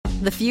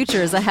The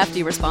future is a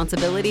hefty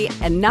responsibility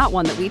and not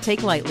one that we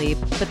take lightly,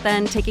 but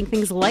then taking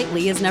things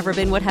lightly has never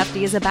been what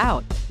Hefty is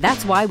about.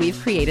 That's why we've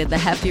created the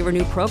Hefty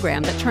Renew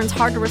program that turns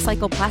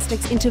hard-to-recycle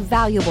plastics into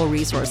valuable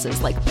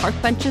resources like park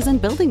benches and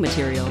building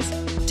materials.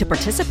 To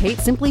participate,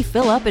 simply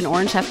fill up an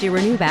orange Hefty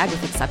Renew bag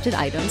with accepted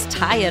items,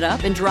 tie it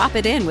up, and drop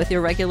it in with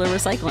your regular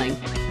recycling.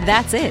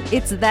 That's it.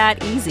 It's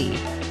that easy.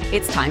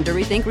 It's time to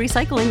rethink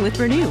recycling with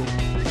Renew.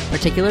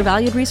 Particular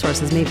valued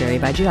resources may vary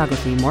by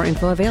geography. More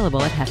info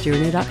available at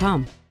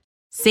heftyrenew.com.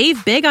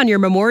 Save big on your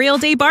Memorial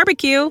Day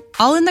barbecue,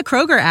 all in the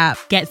Kroger app.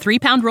 Get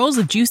 3-pound rolls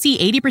of juicy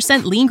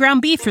 80% lean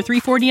ground beef for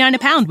 $3.49 a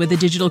pound with a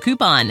digital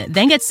coupon.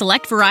 Then get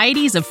select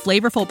varieties of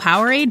flavorful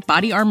Powerade,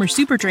 Body Armor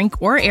Super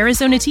Drink, or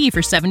Arizona tea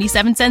for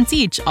 77 cents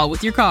each, all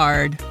with your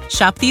card.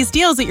 Shop these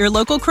deals at your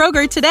local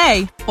Kroger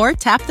today, or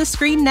tap the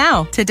screen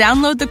now to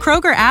download the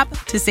Kroger app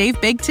to save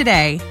big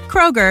today.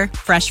 Kroger,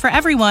 fresh for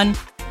everyone.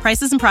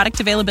 Prices and product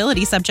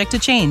availability subject to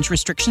change.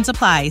 Restrictions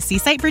apply. See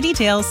site for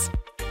details.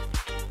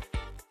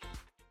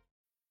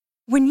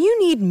 When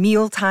you need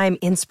mealtime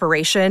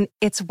inspiration,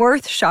 it's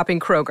worth shopping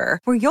Kroger,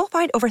 where you'll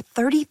find over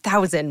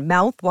 30,000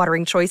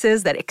 mouth-watering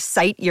choices that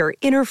excite your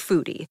inner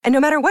foodie. And no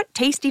matter what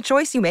tasty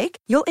choice you make,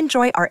 you'll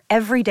enjoy our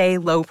everyday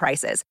low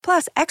prices,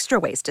 plus extra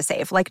ways to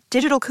save, like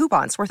digital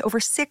coupons worth over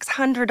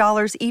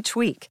 $600 each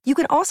week. You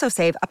can also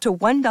save up to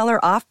 $1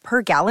 off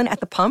per gallon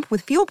at the pump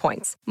with fuel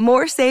points.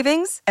 More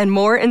savings and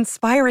more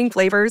inspiring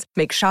flavors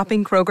make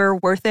shopping Kroger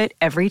worth it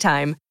every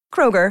time.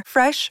 Kroger,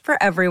 fresh for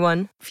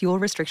everyone. Fuel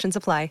restrictions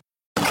apply.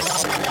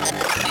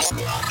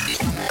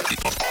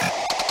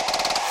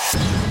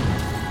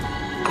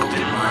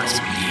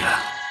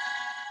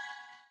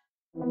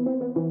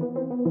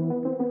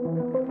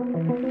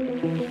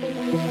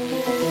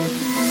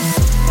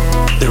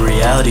 The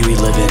reality we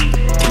live in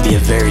can be a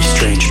very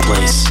strange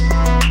place.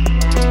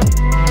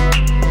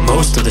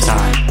 Most of the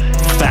time,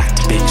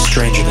 fact being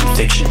stranger than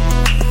fiction.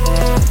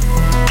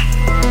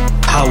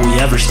 How will we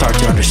ever start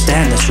to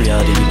understand this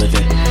reality we live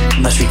in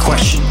unless we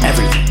question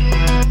everything?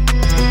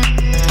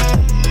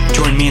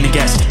 Join me and a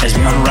guest as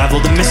we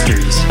unravel the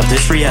mysteries of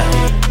this reality,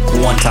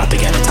 one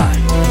topic at a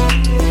time.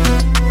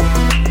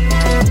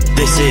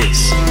 This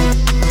is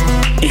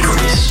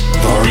Inquiries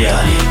of Our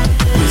Reality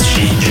with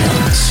Shane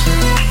Jones.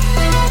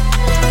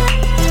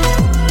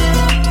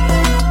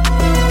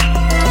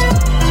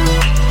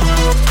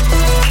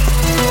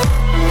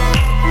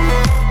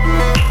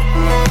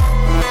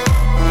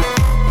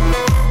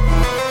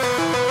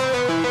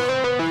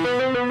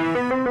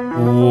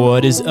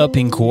 What is up,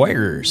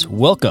 Inquirers?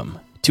 Welcome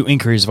to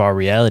Inquiries of Our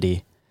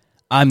Reality.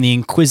 I'm the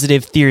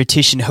inquisitive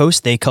theoretician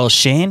host they call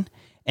Shane,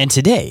 and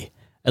today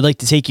I'd like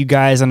to take you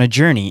guys on a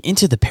journey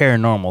into the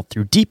paranormal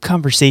through deep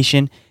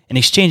conversation and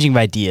exchanging of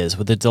ideas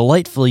with a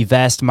delightfully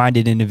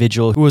vast-minded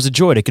individual who was a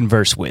joy to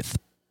converse with.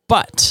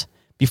 But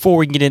before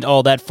we can get into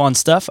all that fun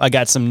stuff, I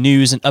got some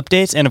news and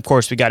updates, and of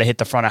course we got to hit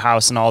the front of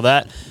house and all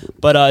that.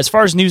 But as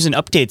far as news and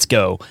updates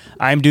go,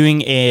 I'm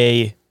doing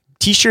a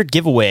t-shirt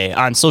giveaway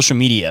on social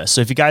media.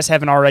 So if you guys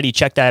haven't already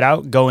checked that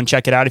out, go and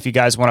check it out if you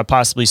guys want to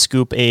possibly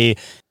scoop a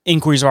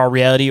Inquiries of Our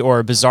Reality or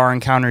a Bizarre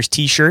Encounters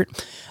t-shirt.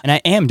 And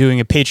I am doing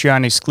a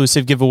Patreon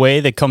exclusive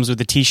giveaway that comes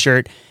with a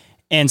t-shirt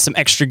and some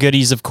extra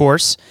goodies, of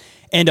course.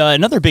 And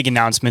another big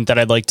announcement that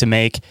I'd like to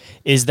make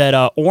is that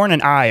Oren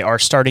and I are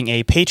starting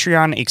a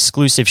Patreon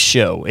exclusive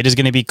show. It is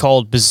going to be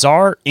called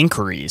Bizarre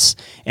Inquiries.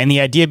 And the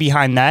idea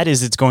behind that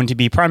is it's going to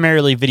be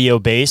primarily video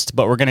based,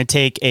 but we're going to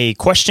take a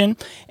question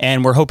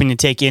and we're hoping to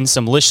take in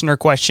some listener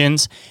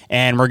questions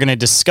and we're going to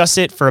discuss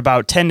it for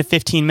about 10 to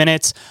 15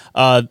 minutes.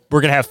 We're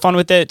going to have fun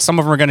with it. Some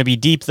of them are going to be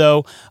deep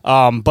though.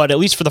 But at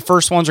least for the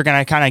first ones, we're going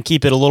to kind of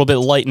keep it a little bit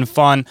light and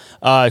fun.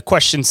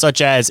 Questions such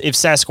as if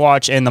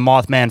Sasquatch and the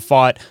Mothman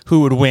fought,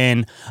 who would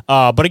win?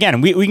 But again,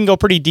 we can go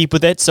pretty deep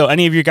with it. So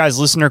any of you guys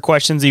listener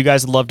questions that you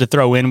guys would love to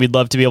throw in, we'd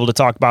love to be able to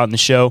talk about in the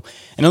show.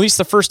 And at least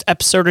the first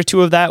episode or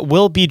two of that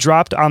will be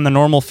dropped on the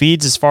normal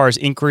feeds as far as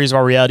Inquiries of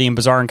Our Reality and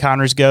Bizarre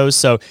Encounters goes.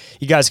 So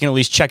you guys can at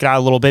least check it out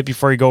a little bit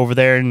before you go over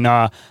there and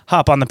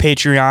hop on the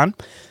Patreon.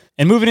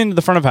 And moving into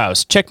the front of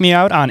house, check me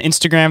out on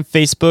Instagram,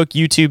 Facebook,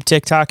 YouTube,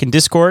 TikTok, and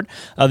Discord.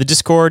 The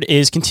Discord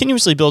is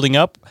continuously building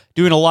up,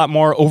 doing a lot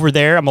more over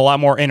there. I'm a lot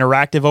more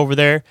interactive over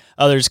there.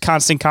 There's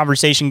constant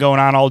conversation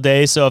going on all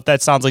day, so if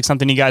that sounds like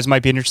something you guys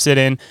might be interested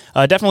in,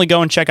 definitely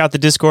go and check out the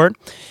Discord.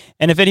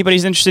 And if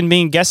anybody's interested in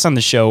being guests on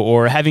the show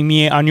or having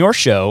me on your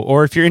show,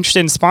 or if you're interested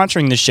in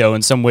sponsoring the show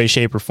in some way,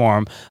 shape, or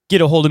form,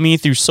 get a hold of me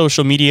through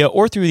social media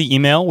or through the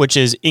email, which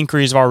is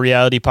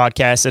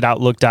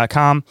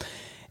inquiriesofourrealitypodcast@outlook.com.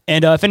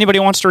 And if anybody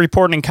wants to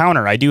report an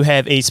encounter, I do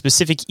have a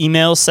specific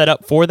email set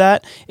up for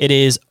that. It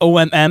is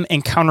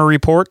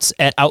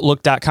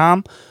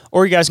OMMEncounterreports@outlook.com.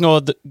 or you guys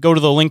can go to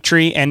the link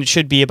tree, and it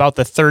should be about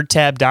the third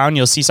tab down.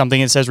 You'll see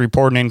something that says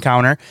report an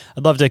encounter.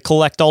 I'd love to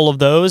collect all of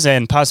those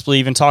and possibly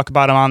even talk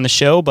about them on the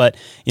show. But,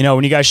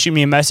 when you guys shoot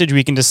me a message,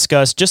 we can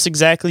discuss just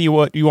exactly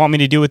what you want me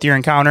to do with your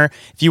encounter.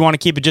 If you want to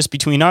keep it just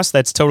between us,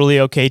 that's totally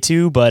okay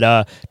too.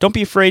 But don't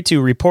be afraid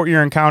to report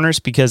your encounters,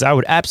 because I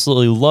would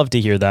absolutely love to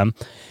hear them.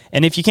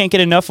 And if you can't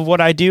get enough of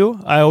what I do,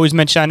 I always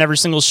mention on every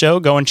single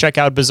show, go and check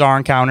out Bizarre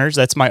Encounters.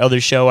 That's my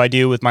other show I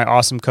do with my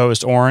awesome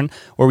co-host Oren,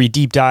 where we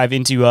deep dive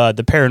into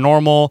the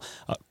paranormal,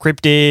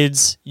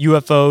 cryptids,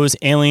 UFOs,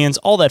 aliens,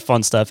 all that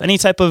fun stuff. Any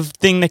type of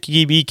thing that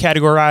could be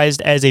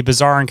categorized as a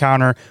bizarre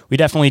encounter, we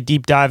definitely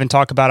deep dive and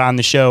talk about on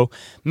the show.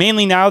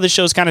 Mainly now, the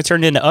show's kind of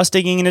turned into us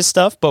digging into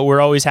stuff, but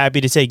we're always happy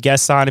to take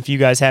guests on if you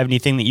guys have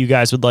anything that you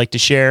guys would like to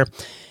share.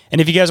 And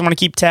if you guys want to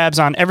keep tabs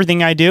on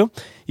everything I do,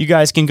 you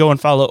guys can go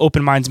and follow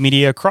Open Minds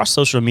Media across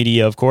social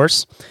media, of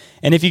course.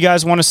 And if you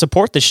guys want to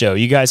support the show,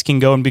 you guys can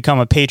go and become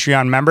a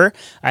Patreon member.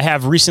 I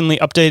have recently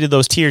updated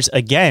those tiers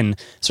again,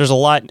 so there's a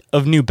lot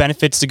of new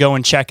benefits to go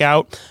and check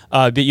out.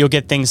 But you'll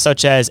get things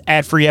such as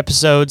ad-free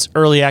episodes,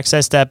 early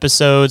access to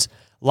episodes,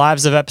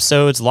 lives of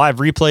episodes, live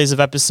replays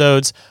of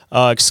episodes,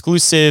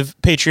 exclusive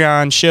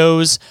Patreon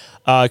shows,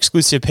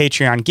 exclusive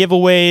Patreon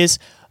giveaways,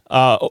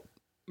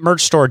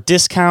 merch store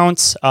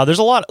discounts. There's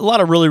a lot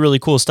of really, really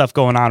cool stuff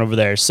going on over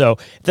there. So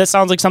if that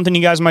sounds like something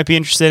you guys might be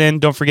interested in,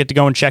 don't forget to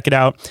go and check it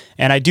out.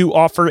 And I do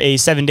offer a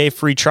 7-day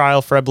free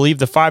trial for, I believe,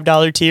 the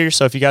 $5 tier.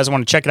 So if you guys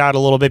want to check it out a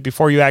little bit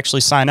before you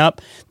actually sign up,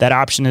 that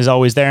option is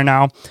always there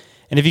now.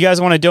 And if you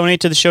guys want to donate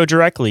to the show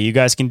directly, you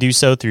guys can do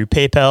so through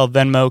PayPal,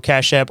 Venmo,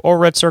 Cash App, or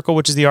Red Circle,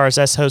 which is the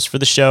RSS host for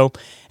the show.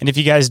 And if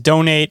you guys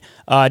donate,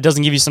 it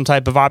doesn't give you some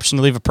type of option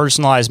to leave a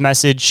personalized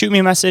message, shoot me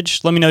a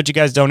message. Let me know what you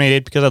guys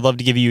donated, because I'd love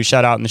to give you a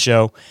shout out in the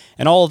show.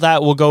 And all of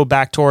that will go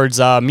back towards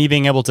me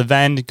being able to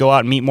vend, go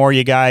out and meet more of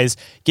you guys,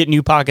 get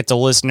new pockets of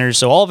listeners.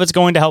 So all of it's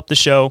going to help the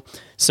show.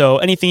 So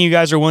anything you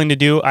guys are willing to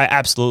do, I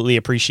absolutely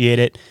appreciate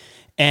it.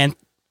 And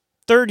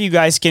third, you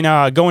guys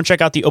can go and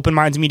check out the Open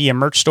Minds Media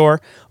merch store.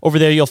 Over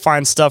there, you'll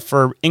find stuff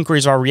for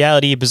Inquiries of Our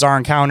Reality, Bizarre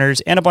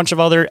Encounters, and a bunch of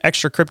other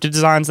extra cryptid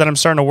designs that I'm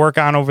starting to work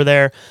on over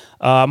there.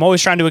 I'm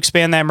always trying to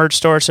expand that merch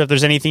store, so if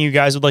there's anything you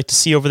guys would like to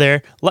see over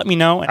there, let me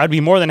know. I'd be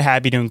more than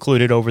happy to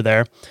include it over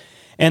there.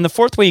 And the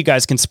fourth way you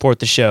guys can support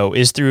the show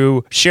is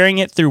through sharing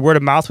it through word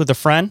of mouth with a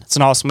friend. It's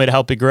an awesome way to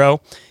help it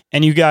grow.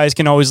 And you guys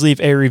can always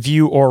leave a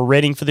review or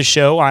rating for the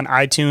show on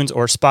iTunes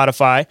or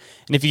Spotify.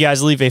 And if you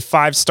guys leave a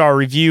 5-star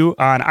review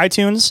on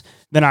iTunes,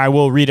 then I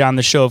will read it on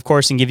the show, of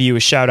course, and give you a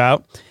shout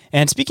out.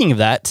 And speaking of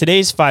that,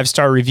 today's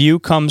 5-star review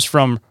comes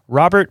from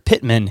Robert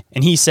Pittman,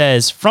 and he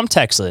says, from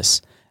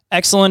Texas,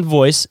 excellent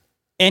voice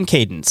and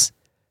cadence.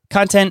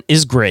 Content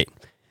is great.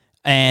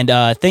 And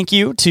thank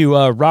you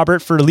to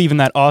Robert for leaving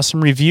that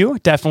awesome review.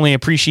 Definitely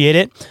appreciate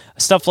it.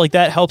 Stuff like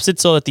that helps it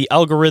so that the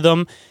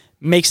algorithm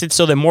makes it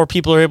so that more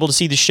people are able to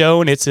see the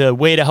show, and it's a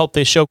way to help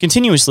the show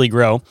continuously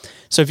grow.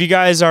 So if you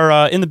guys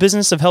are in the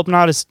business of helping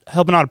out a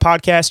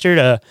podcaster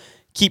to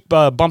keep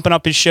bumping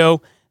up his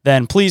show,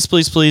 then please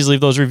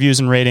leave those reviews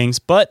and ratings.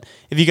 But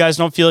if you guys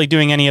don't feel like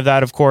doing any of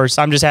that, of course,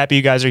 I'm just happy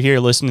you guys are here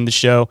listening to the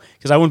show,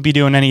 because I wouldn't be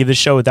doing any of this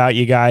show without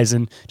you guys.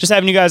 And just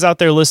having you guys out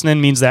there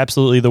listening means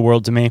absolutely the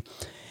world to me.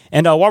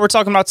 And while we're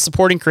talking about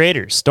supporting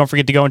creators, don't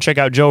forget to go and check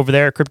out Joe over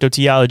there at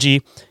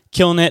Cryptotheology.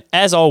 Killing it,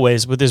 as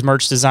always, with his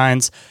merch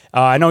designs.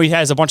 I know he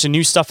has a bunch of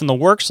new stuff in the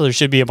works, so there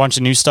should be a bunch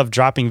of new stuff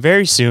dropping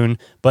very soon.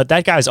 But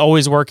that guy's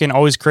always working,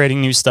 always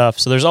creating new stuff.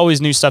 So there's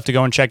always new stuff to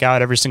go and check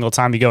out every single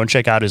time you go and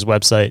check out his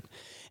website.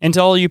 And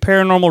to all you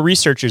paranormal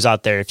researchers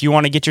out there, if you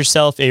want to get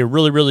yourself a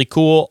really, really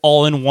cool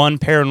all-in-one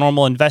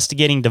paranormal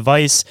investigating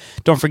device,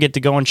 don't forget to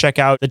go and check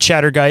out the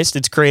Chattergeist.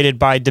 It's created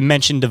by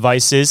Dimension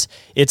Devices.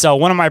 It's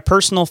one of my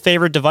personal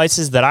favorite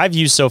devices that I've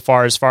used so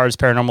far as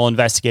paranormal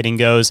investigating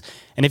goes.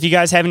 And if you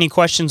guys have any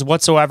questions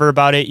whatsoever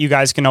about it, you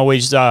guys can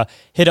always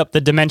hit up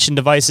the Dimension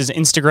Devices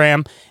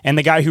Instagram. And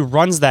the guy who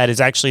runs that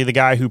is actually the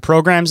guy who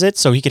programs it,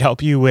 so he could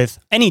help you with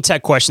any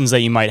tech questions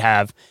that you might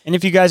have. And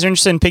if you guys are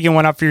interested in picking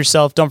one up for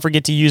yourself, don't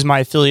forget to use my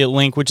affiliate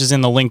link, which is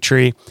in the link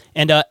tree.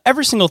 And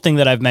every single thing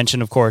that I've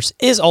mentioned, of course,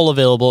 is all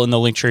available in the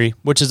link tree,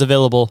 which is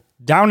available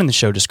down in the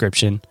show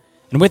description.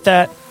 And with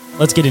that,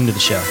 let's get into the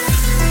show.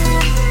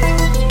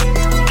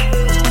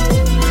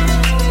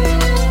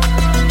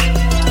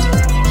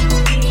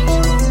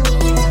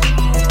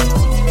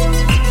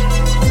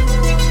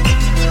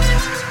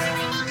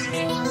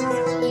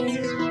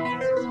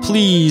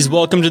 Please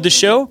welcome to the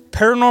show,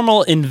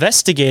 paranormal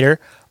investigator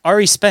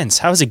Ari Spence.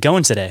 How's it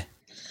going today?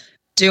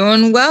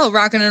 Doing well,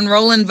 rocking and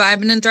rolling,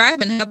 vibing and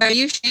thriving. How about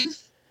you, Shane?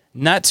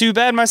 Not too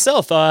bad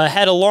myself.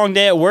 Had a long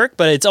day at work,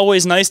 but it's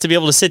always nice to be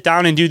able to sit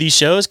down and do these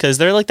shows because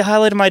they're like the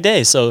highlight of my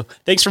day. So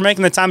thanks for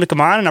making the time to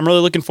come on, and I'm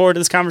really looking forward to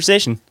this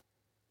conversation.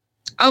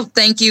 Oh,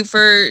 thank you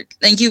for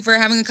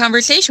having a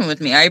conversation with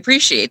me. I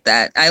appreciate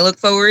that. I look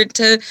forward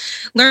to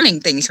learning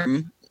things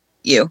from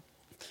you.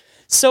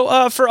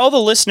 So for all the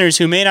listeners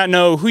who may not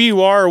know who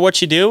you are or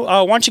what you do,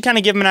 why don't you kind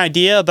of give them an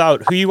idea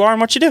about who you are and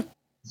what you do?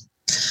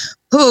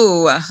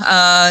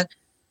 How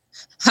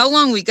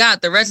long we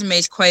got? The resume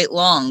is quite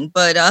long,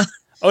 but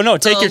Oh no,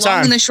 take your time. The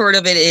long and the short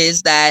of it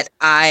is that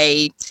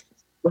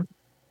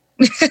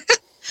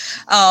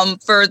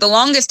for the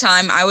longest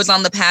time, I was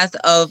on the path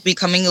of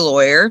becoming a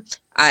lawyer.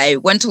 I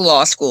went to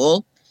law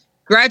school,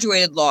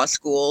 graduated law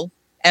school,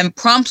 and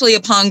promptly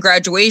upon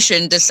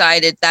graduation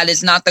decided that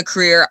is not the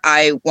career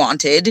I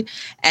wanted,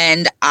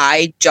 and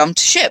I jumped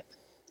ship.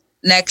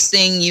 Next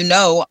thing you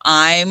know,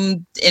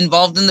 I'm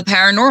involved in the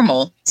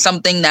paranormal,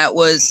 something that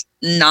was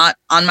not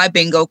on my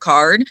bingo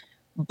card,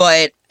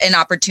 but an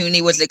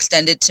opportunity was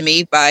extended to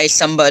me by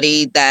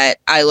somebody that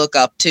I look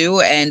up to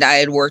and I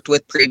had worked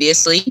with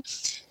previously.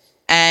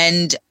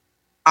 And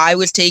I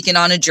was taken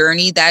on a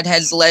journey that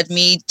has led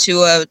me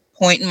to a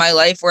point in my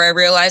life where I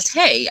realized,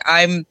 hey,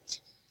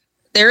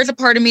 there is a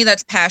part of me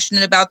that's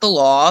passionate about the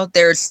law.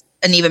 There's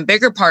an even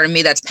bigger part of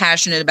me that's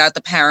passionate about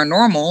the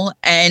paranormal.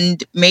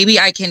 And maybe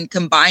I can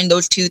combine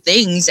those two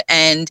things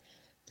and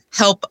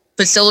help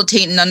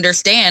facilitate and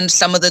understand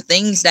some of the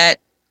things that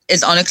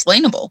is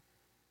unexplainable.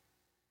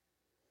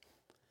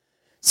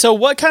 So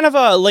what kind of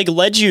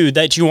led you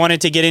that you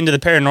wanted to get into the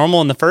paranormal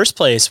in the first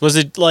place? Was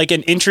it like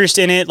an interest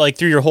in it like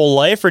through your whole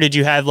life, or did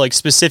you have like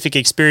specific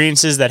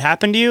experiences that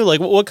happened to you? Like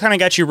what kind of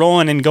got you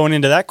rolling and going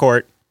into that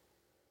court?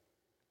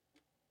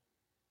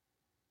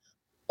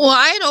 Well,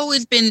 I had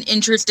always been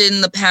interested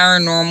in the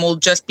paranormal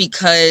just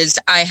because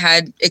I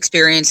had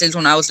experiences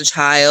when I was a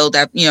child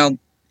that,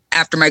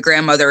 after my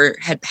grandmother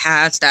had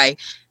passed, I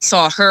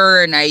saw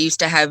her and I used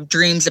to have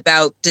dreams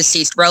about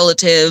deceased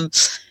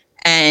relatives.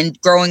 And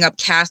growing up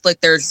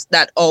Catholic, there's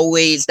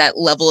always that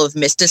level of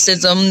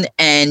mysticism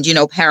and,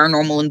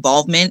 paranormal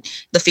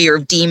involvement, the fear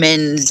of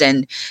demons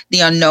and the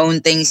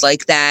unknown, things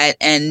like that.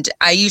 And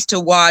I used to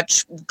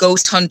watch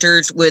Ghost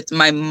Hunters with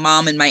my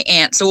mom and my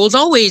aunt. So it was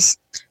always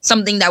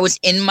something that was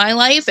in my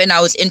life and I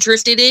was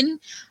interested in.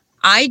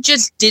 I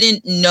just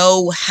didn't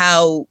know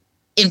how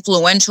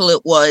influential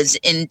it was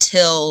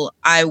until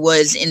I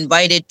was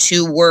invited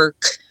to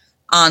work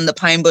on the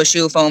Pine Bush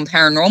UFO and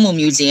Paranormal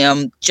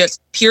Museum,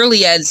 just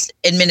purely as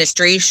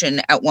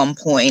administration at one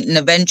point. And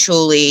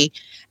eventually,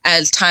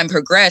 as time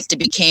progressed, it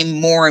became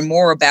more and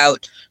more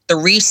about the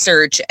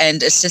research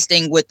and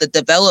assisting with the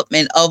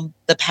development of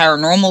the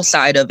paranormal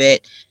side of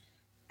it.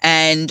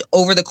 And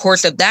over the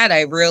course of that,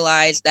 I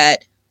realized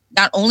that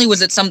not only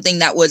was it something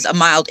that was a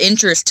mild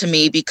interest to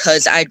me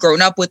because I'd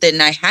grown up with it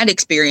and I had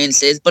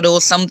experiences, but it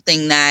was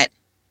something that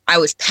I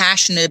was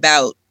passionate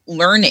about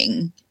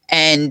learning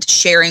and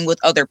sharing with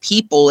other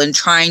people and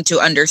trying to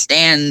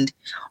understand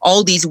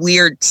all these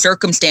weird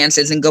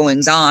circumstances and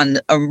goings on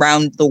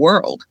around the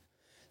world.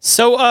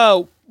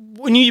 So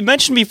when you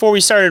mentioned before we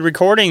started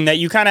recording that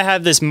you kind of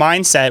have this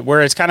mindset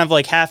where it's kind of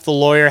like half the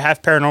lawyer,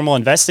 half paranormal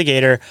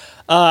investigator,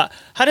 how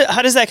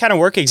does that kind of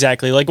work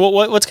exactly? Like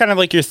what's kind of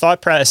like your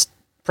thought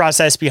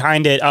process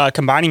behind it,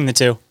 combining the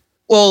two?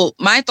 Well,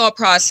 my thought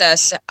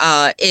process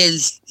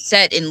is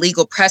set in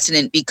legal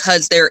precedent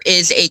because there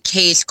is a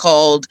case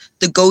called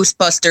the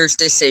Ghostbusters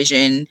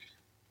decision,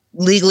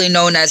 legally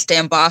known as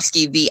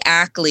Stambovsky v.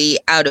 Ackley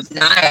out of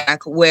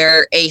Nyack,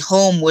 where a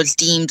home was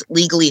deemed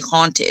legally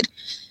haunted.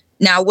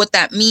 Now, what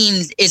that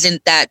means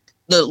isn't that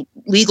the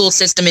legal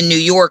system in New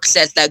York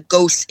says that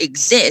ghosts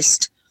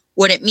exist.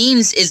 What it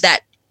means is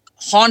that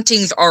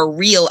hauntings are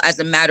real as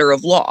a matter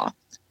of law.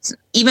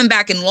 Even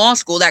back in law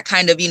school, that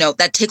kind of,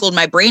 that tickled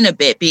my brain a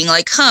bit, being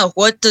like,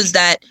 what does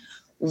that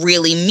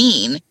really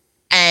mean?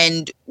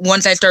 And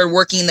once I started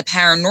working in the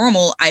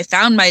paranormal, I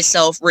found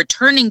myself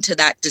returning to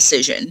that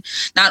decision,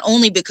 not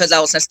only because I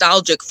was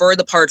nostalgic for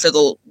the parts of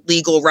the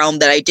legal realm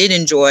that I did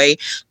enjoy,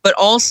 but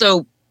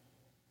also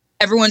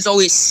everyone's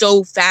always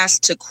so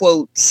fast to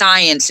quote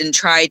science and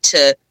try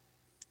to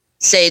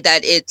say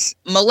that it's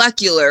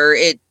molecular,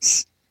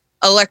 it's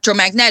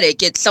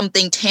electromagnetic, it's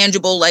something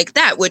tangible like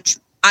that, which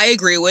I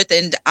agree with,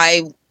 and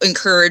I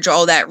encourage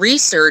all that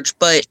research,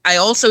 but I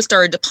also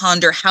started to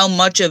ponder how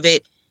much of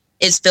it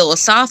is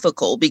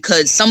philosophical,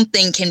 because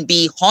something can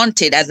be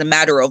haunted as a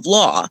matter of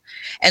law.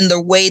 And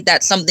the way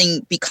that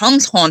something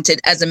becomes haunted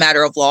as a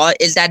matter of law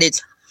is that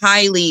it's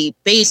highly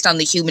based on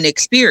the human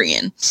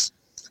experience.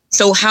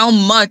 So how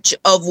much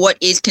of what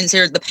is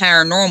considered the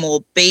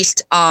paranormal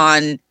based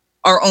on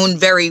our own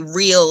very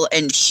real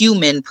and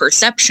human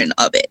perception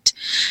of it?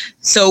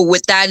 So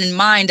with that in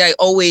mind, I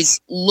always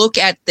look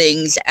at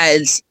things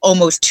as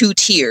almost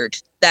two-tiered.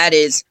 That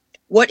is,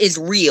 what is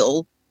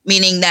real,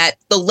 meaning that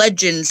the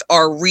legends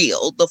are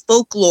real. The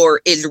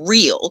folklore is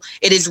real.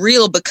 It is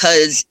real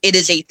because it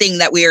is a thing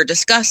that we are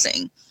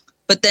discussing.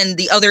 But then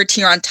the other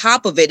tier on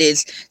top of it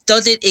is,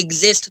 does it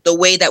exist the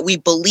way that we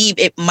believe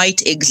it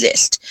might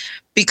exist?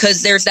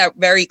 Because there's that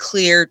very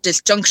clear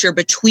disjuncture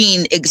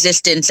between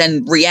existence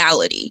and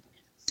reality,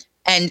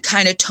 and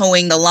kind of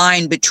towing the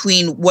line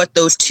between what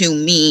those two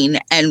mean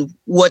and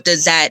what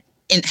does that,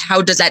 and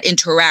how does that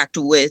interact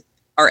with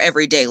our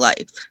everyday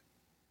life?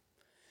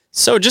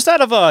 So just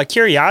out of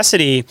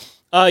curiosity,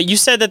 you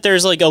said that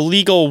there's like a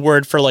legal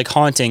word for like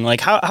haunting. Like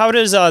how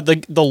does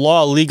the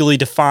law legally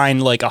define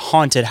like a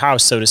haunted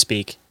house, so to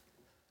speak?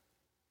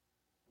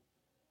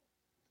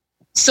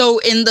 So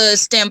in the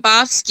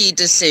Stambovsky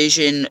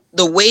decision,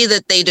 the way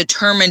that they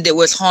determined it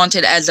was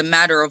haunted as a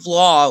matter of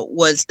law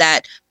was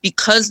that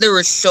because there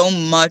was so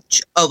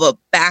much of a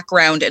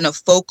background and a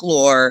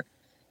folklore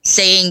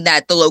saying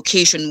that the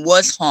location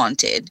was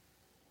haunted,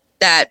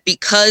 that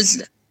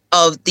because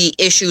of the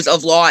issues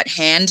of law at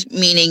hand,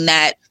 meaning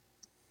that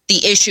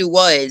the issue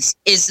was,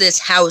 is this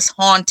house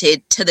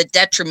haunted to the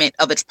detriment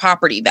of its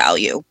property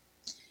value?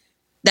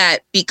 That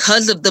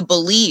because of the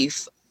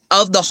belief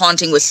of the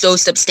haunting was so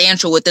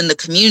substantial within the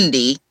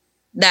community,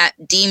 that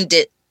deemed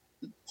it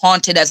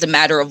haunted as a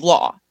matter of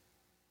law.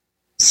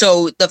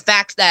 So the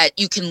fact that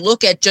you can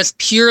look at just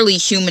purely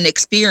human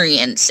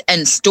experience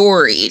and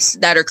stories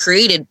that are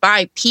created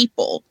by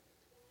people,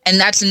 and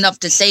that's enough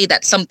to say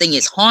that something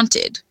is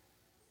haunted,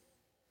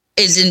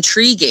 is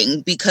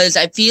intriguing, because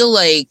I feel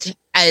like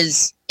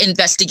as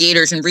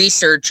investigators and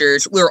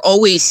researchers, we're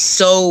always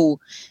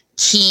so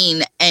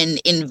keen and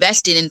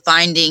invested in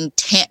finding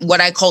what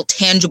I call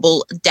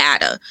tangible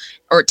data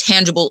or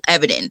tangible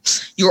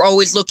evidence. You're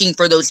always looking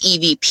for those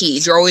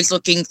EVPs. You're always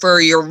looking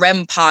for your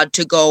REM pod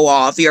to go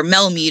off, your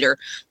millimeter,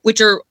 which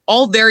are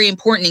all very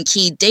important and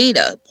key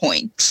data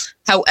points.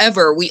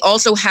 However, we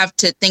also have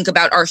to think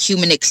about our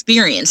human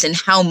experience and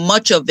how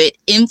much of it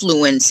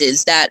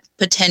influences that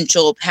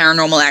potential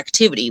paranormal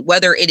activity,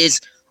 whether it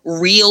is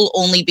real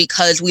only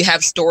because we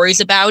have stories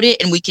about it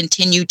and we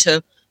continue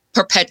to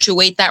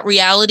perpetuate that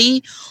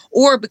reality,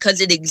 or because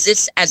it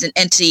exists as an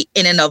entity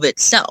in and of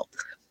itself.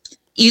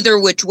 Either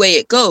which way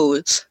it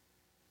goes,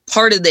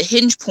 part of the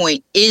hinge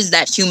point is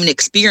that human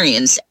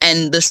experience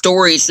and the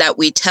stories that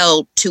we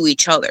tell to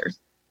each other.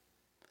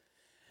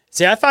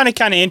 See, I find it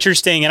kind of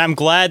interesting, and I'm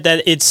glad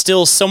that it's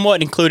still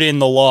somewhat included in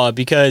the law,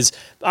 because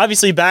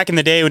obviously back in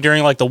the day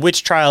during like the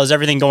witch trials,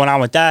 everything going on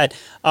with that,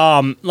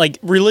 like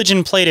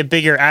religion played a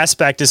bigger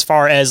aspect as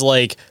far as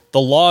like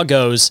the law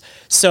goes.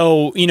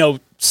 So, you know,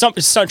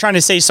 trying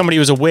to say somebody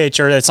was a witch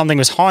or that something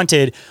was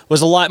haunted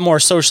was a lot more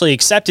socially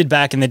accepted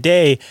back in the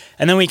day.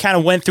 And then we kind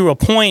of went through a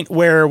point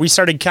where we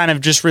started kind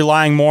of just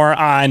relying more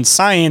on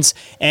science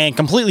and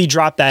completely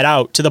dropped that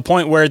out, to the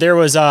point where there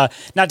was,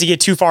 not to get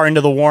too far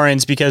into the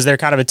Warrens because they're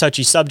kind of a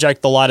touchy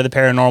subject, a lot of the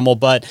paranormal,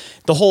 but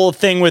the whole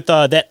thing with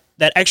that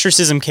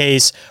exorcism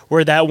case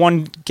where that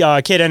one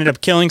kid ended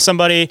up killing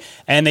somebody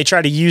and they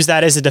tried to use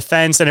that as a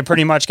defense and it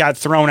pretty much got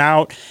thrown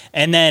out.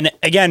 And then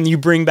again, you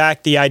bring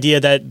back the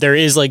idea that there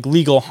is like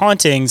legal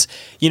hauntings.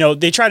 You know,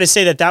 they try to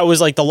say that that was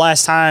like the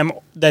last time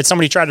that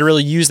somebody tried to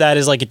really use that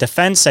as like a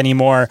defense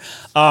anymore.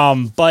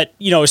 But,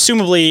 you know,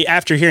 assumably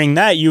after hearing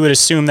that, you would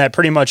assume that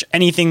pretty much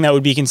anything that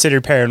would be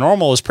considered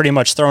paranormal is pretty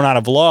much thrown out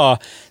of law.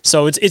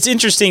 So it's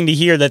interesting to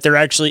hear that there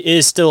actually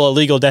is still a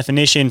legal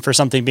definition for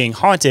something being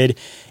haunted,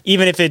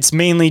 even if it's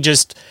mainly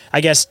just,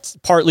 I guess,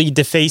 partly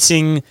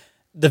defacing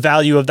the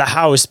value of the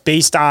house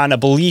based on a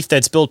belief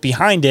that's built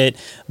behind it.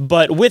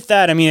 But with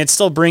that, I mean, it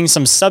still brings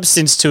some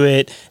substance to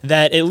it,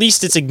 that at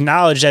least it's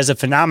acknowledged as a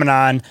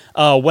phenomenon.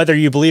 Whether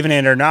you believe in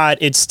it or not,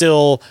 it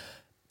still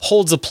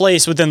holds a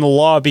place within the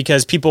law,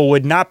 because people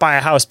would not buy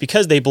a house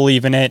because they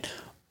believe in it,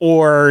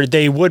 or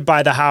they would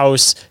buy the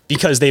house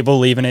because they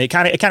believe in it. It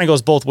kind of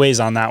goes both ways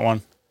on that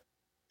one.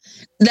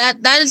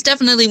 That is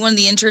definitely one of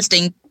the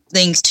interesting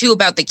things too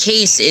about the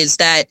case, is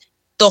that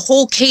the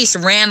whole case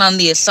ran on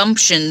the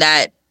assumption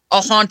that a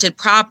haunted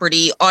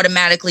property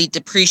automatically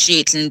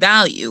depreciates in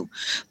value.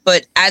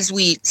 But as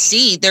we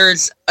see,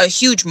 there's a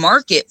huge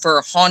market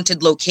for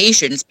haunted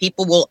locations.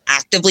 People will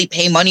actively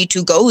pay money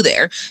to go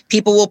there.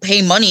 People will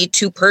pay money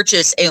to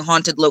purchase a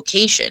haunted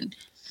location.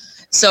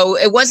 So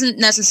it wasn't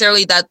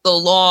necessarily that the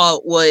law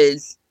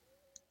was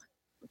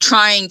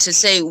trying to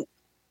say,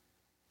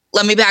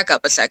 let me back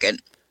up a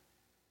second.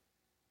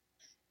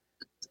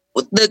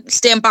 The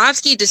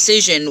Stambovsky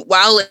decision,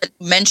 while it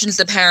mentions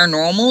the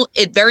paranormal,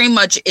 it very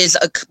much is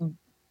a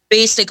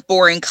basic,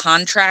 boring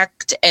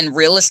contract and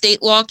real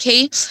estate law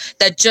case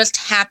that just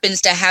happens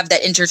to have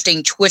that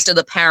interesting twist of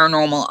the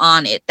paranormal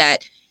on it,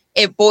 that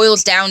it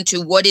boils down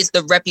to what is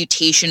the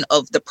reputation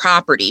of the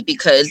property,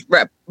 because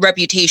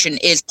reputation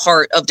is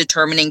part of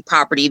determining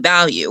property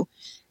value.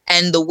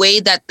 And the way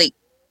that the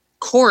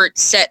court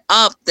set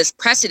up this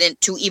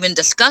precedent to even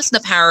discuss the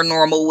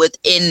paranormal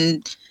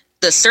within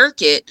the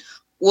circuit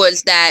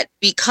was that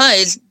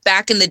because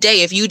back in the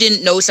day, if you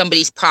didn't know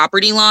somebody's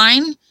property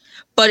line,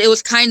 but it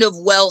was kind of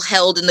well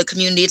held in the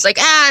community, it's like,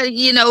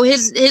 you know,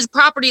 his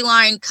property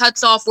line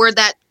cuts off where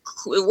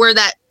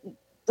that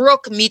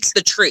brook meets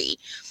the tree.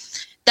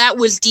 That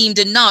was deemed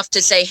enough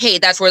to say, hey,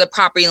 that's where the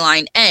property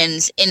line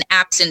ends, in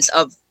absence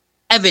of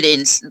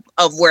evidence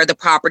of where the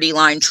property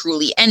line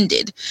truly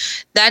ended.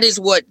 That is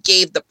what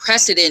gave the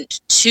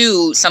precedent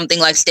to something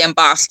like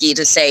Stambovsky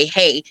to say,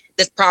 hey,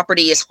 this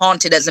property is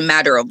haunted as a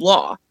matter of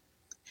law.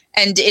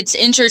 And it's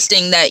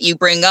interesting that you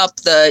bring up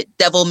the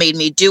devil made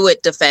me do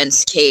it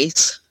defense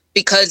case,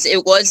 because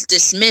it was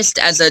dismissed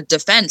as a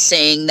defense,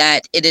 saying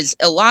that it is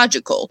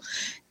illogical.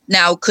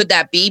 Now, could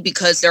that be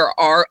because there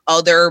are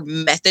other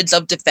methods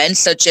of defense,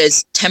 such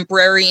as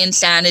temporary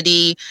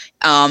insanity,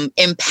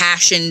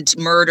 impassioned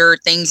murder,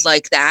 things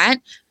like that?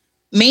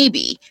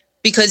 Maybe.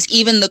 because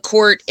even the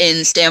court in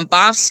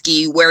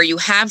Stambovsky, where you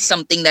have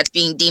something that's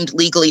being deemed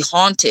legally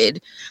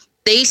haunted,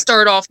 they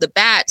start off the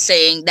bat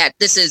saying that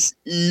this is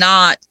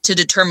not to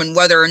determine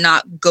whether or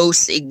not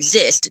ghosts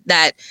exist.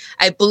 That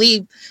I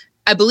believe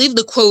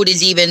the quote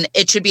is even,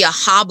 it should be a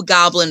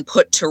hobgoblin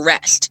put to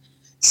rest.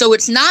 So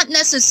it's not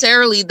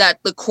necessarily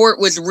that the court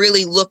was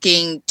really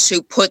looking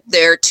to put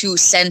their 2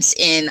 cents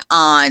in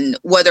on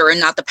whether or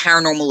not the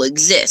paranormal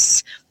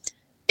exists.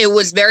 It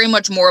was very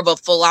much more of a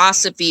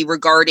philosophy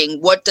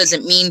regarding what does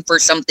it mean for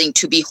something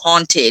to be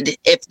haunted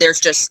if there's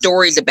just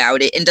stories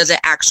about it, and does it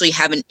actually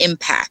have an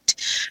impact?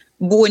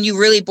 But when you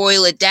really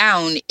boil it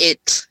down,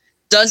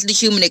 does the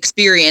human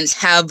experience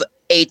have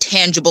a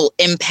tangible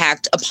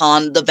impact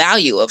upon the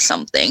value of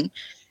something?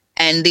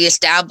 And the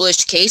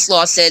established case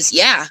law says,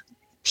 yeah,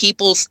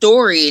 people's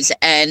stories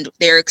and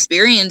their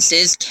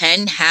experiences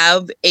can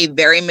have a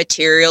very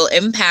material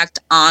impact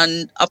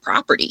on a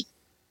property.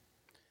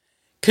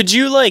 Could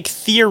you like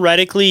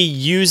theoretically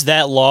use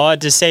that law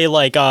to say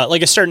like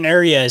a certain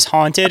area is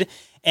haunted,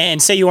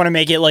 and say you want to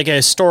make it like a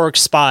historic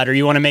spot, or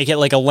you want to make it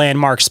like a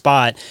landmark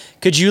spot?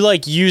 Could you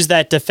like use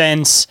that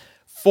defense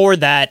for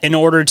that in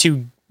order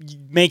to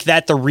make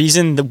that the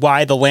reason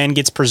why the land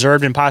gets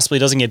preserved and possibly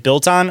doesn't get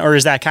built on? Or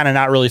is that kind of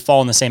not really fall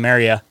in the same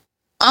area?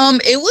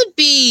 It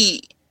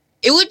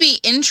would be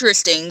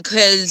interesting,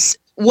 because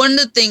one of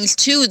the things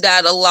too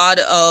that a lot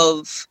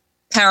of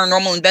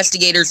paranormal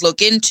investigators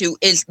look into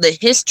is the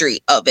history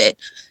of it.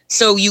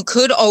 So you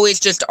could always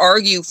just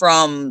argue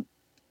from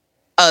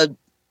that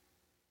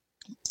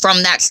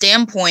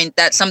standpoint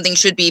that something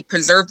should be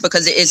preserved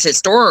because it is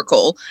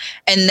historical,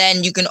 and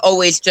then you can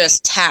always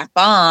just tap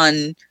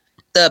on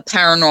the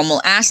paranormal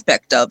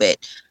aspect of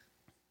it.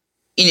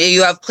 You know,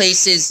 you have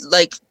places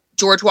like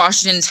George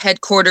Washington's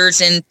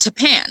headquarters in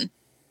Tapan.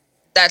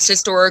 That's a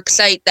historic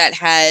site that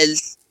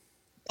has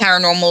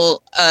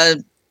paranormal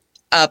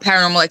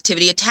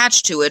activity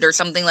attached to it, or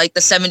something like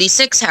the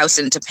 76 house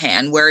in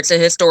Tapan, where it's a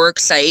historic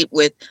site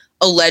with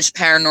alleged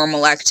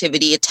paranormal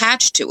activity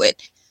attached to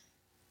it.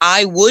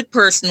 I would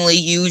personally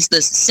use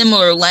the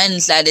similar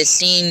lens that is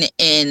seen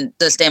in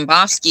the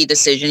Stambovsky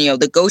decision,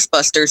 the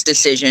Ghostbusters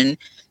decision,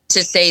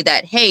 to say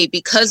that, hey,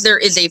 because there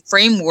is a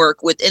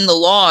framework within the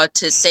law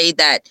to say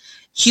that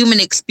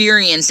human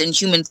experience and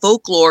human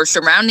folklore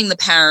surrounding the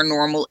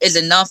paranormal is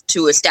enough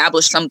to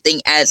establish something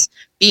as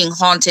being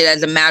haunted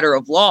as a matter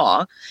of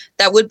law,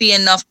 that would be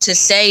enough to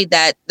say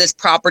that this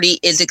property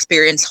is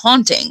experienced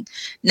haunting.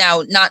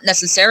 Now, not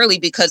necessarily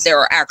because there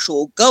are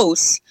actual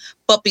ghosts,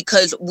 but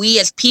because we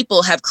as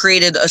people have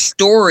created a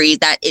story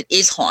that it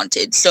is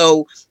haunted.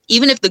 So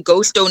even if the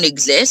ghosts don't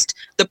exist,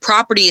 the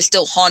property is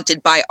still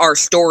haunted by our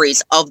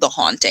stories of the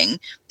haunting,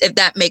 if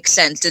that makes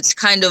sense. It's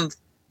kind of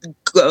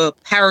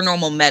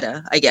paranormal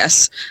meta, I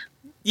guess.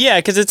 Yeah,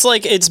 because it's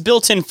like it's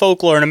built-in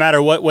folklore no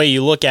matter what way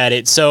you look at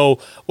it. So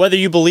whether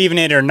you believe in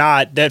it or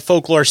not, that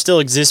folklore still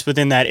exists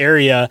within that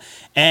area.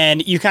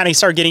 And you kind of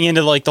start getting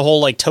into like the whole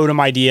like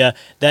totem idea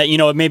that,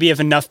 maybe if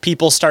enough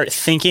people start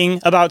thinking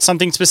about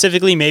something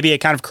specifically, maybe it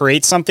kind of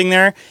creates something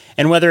there.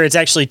 And whether it's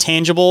actually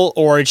tangible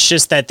or it's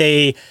just that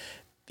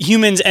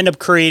humans end up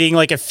creating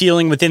like a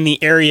feeling within the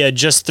area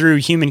just through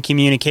human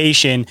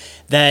communication,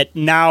 that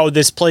now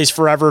this place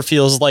forever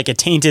feels like a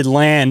tainted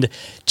land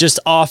just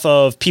off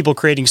of people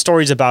creating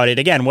stories about it.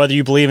 Again, whether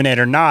you believe in it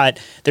or not,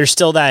 there's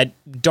still that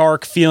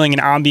dark feeling and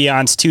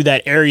ambiance to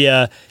that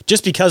area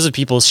just because of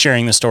people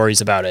sharing the stories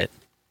about it.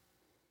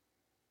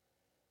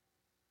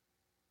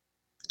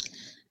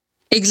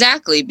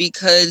 Exactly,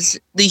 because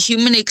the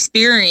human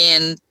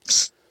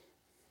experience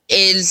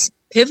is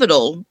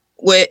pivotal.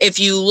 If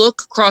you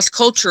look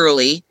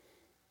cross-culturally,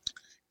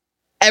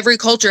 every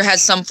culture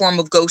has some form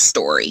of ghost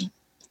story.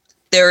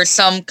 There is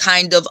some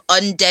kind of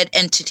undead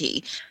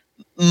entity.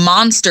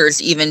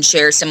 Monsters even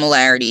share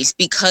similarities,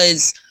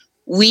 because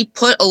we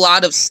put a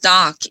lot of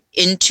stock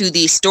into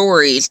these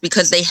stories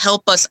because they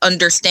help us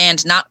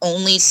understand not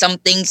only some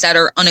things that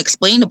are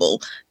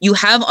unexplainable. You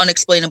have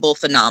unexplainable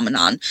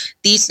phenomenon.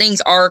 These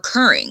things are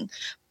occurring,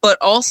 but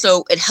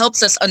also it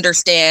helps us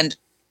understand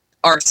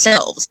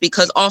ourselves,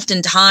 because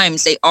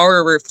oftentimes they are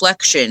a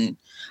reflection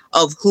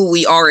of who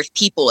we are as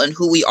people and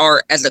who we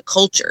are as a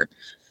culture.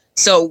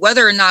 So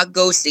whether or not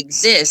ghosts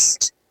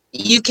exist,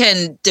 you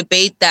can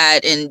debate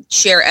that and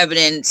share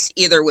evidence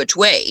either which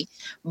way.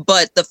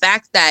 But the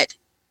fact that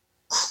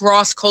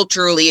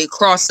cross-culturally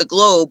across the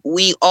globe,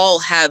 we all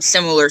have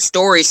similar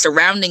stories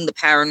surrounding the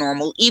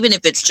paranormal, even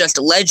if it's just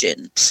a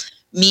legend,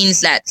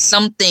 means that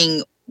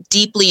something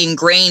deeply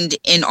ingrained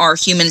in our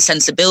human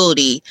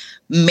sensibility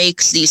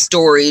makes these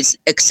stories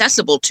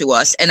accessible to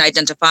us and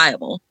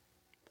identifiable.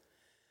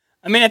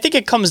 I mean, I think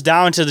it comes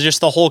down to just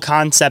the whole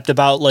concept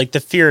about like the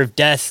fear of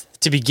death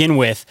to begin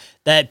with,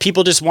 that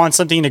people just want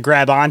something to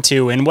grab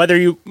onto. And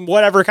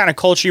whatever kind of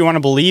culture you want to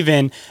believe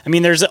in, I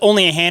mean, there's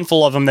only a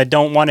handful of them that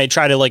don't want to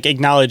try to like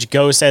acknowledge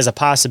ghosts as a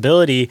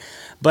possibility.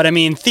 But I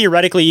mean,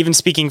 theoretically, even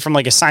speaking from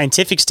like a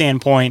scientific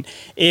standpoint,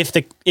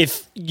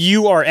 if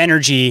you are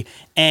energy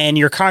and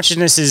your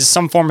consciousness is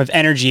some form of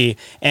energy,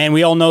 and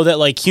we all know that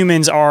like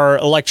humans are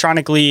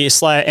electronically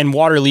and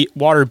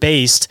water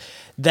based,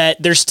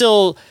 that there's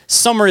still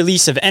some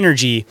release of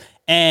energy.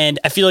 And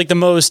I feel like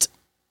the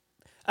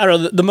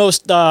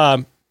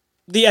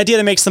idea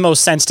that makes the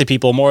most sense to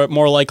people,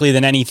 more likely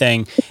than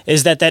anything,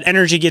 is that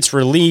energy gets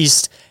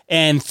released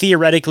and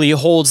theoretically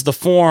holds the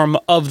form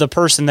of the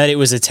person that it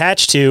was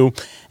attached to.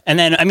 And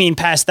then, I mean,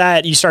 past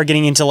that, you start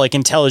getting into like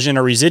intelligent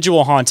or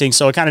residual haunting.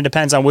 So it kind of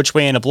depends on which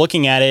way you end up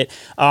looking at it.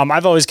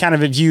 I've always kind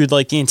of viewed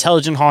like the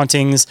intelligent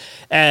hauntings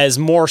as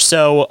more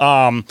so,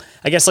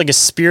 I guess like a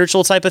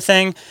spiritual type of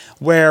thing,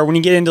 where when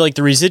you get into like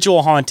the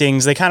residual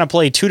hauntings, they kind of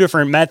play two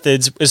different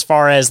methods as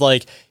far as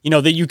like, you know,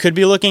 that you could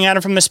be looking at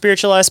them from the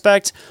spiritual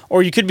aspect,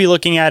 or you could be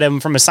looking at them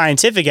from a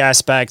scientific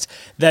aspect,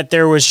 that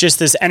there was just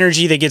this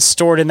energy that gets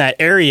stored in that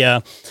area.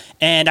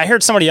 And I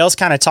heard somebody else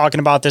kind of talking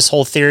about this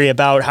whole theory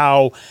about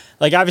how,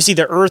 like, obviously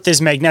the Earth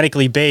is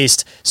magnetically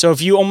based. So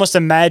if you almost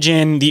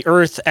imagine the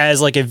Earth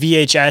as like a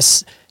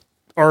VHS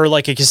or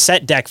like a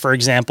cassette deck, for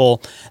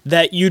example,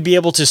 that you'd be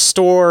able to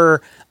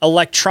store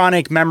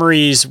electronic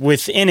memories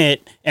within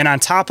it and on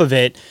top of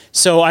it.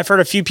 So I've heard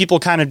a few people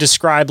kind of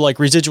describe like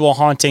residual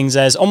hauntings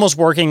as almost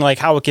working like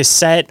how a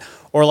cassette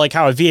or like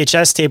how a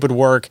VHS tape would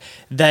work,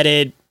 that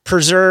it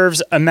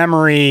preserves a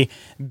memory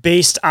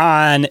based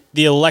on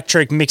the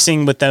electric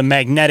mixing with the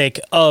magnetic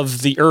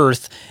of the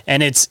Earth,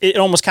 and it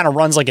almost kind of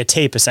runs like a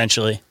tape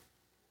essentially.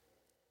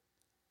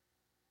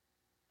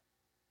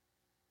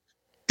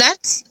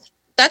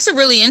 That's a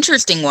really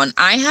interesting one.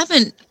 I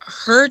haven't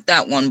heard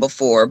that one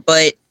before,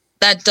 but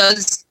that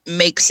does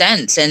make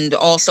sense, and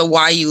also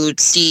why you would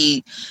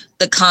see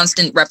the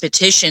constant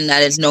repetition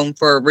that is known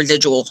for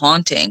residual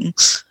haunting.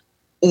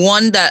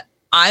 One that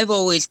I've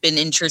always been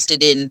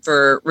interested in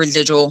for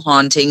residual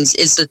hauntings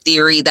is the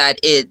theory that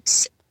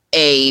it's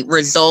a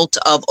result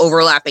of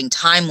overlapping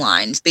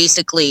timelines,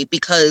 basically,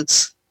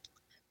 because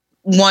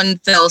one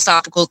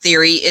philosophical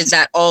theory is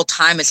that all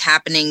time is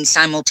happening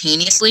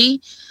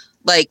simultaneously.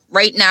 Like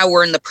right now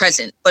we're in the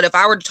present, but if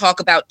I were to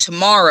talk about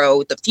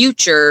tomorrow, the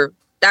future,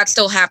 that's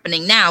still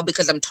happening now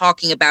because I'm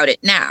talking about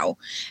it now.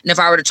 And if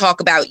I were to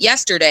talk about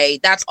yesterday,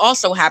 that's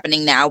also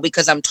happening now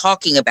because I'm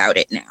talking about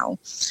it now.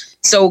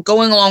 So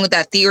going along with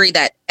that theory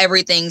that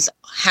everything's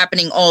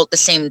happening all at the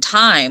same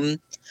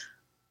time,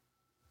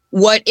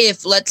 what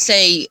if, let's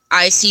say,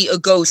 I see a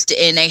ghost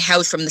in a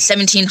house from the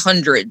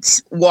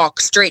 1700s walk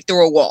straight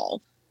through a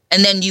wall,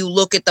 and then you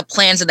look at the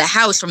plans of the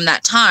house from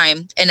that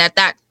time,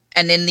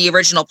 and in the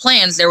original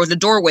plans, there was a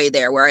doorway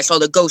there where I saw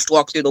the ghost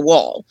walk through the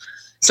wall.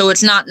 So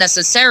it's not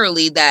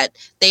necessarily that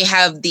they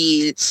have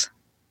the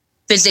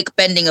physic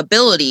bending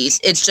abilities.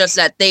 It's just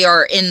that they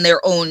are in their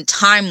own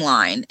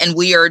timeline, and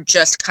we are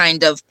just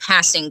kind of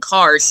passing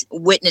cars,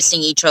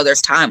 witnessing each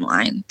other's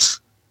timeline.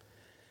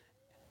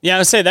 Yeah, I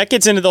would say that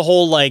gets into the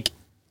whole like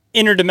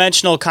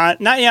interdimensional I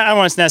don't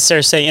want to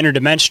necessarily say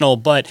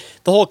interdimensional, but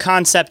the whole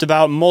concept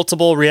about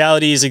multiple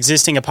realities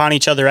existing upon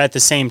each other at the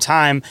same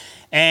time.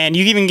 And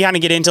you even kind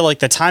of get into like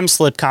the time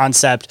slip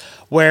concept,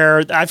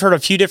 where I've heard a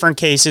few different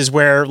cases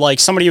where like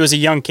somebody was a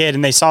young kid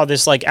and they saw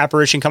this like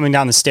apparition coming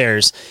down the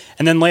stairs.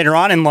 And then later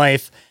on in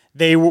life,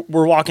 they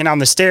were walking down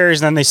the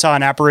stairs and then they saw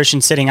an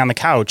apparition sitting on the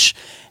couch.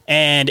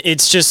 And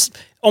it's just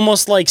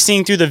almost like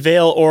seeing through the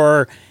veil,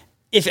 or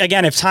if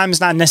time is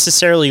not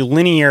necessarily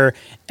linear,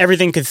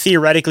 everything could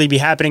theoretically be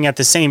happening at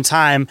the same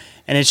time.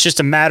 And it's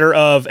just a matter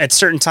of, at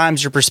certain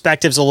times, your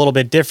perspective's a little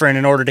bit different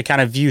in order to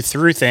kind of view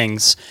through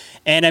things.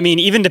 And I mean,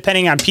 even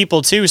depending on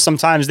people too,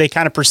 sometimes they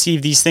kind of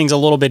perceive these things a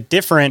little bit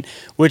different,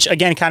 which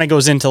again, kind of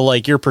goes into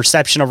like your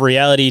perception of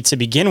reality to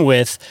begin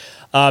with.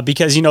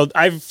 Because, you know,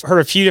 I've heard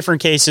a few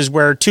different cases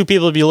where two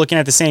people would be looking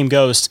at the same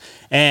ghost,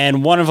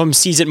 and one of them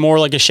sees it more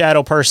like a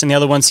shadow person. The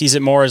other one sees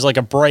it more as like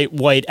a bright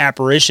white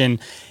apparition.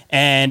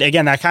 And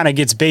again, that kind of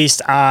gets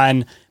based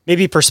on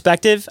maybe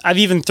perspective. I've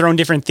even thrown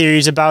different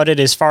theories about it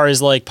as far as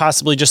like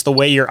possibly just the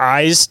way your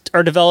eyes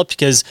are developed,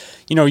 because,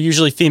 you know,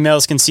 usually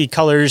females can see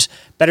colors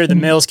better than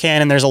males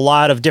can. And there's a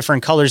lot of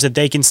different colors that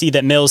they can see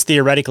that males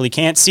theoretically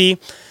can't see.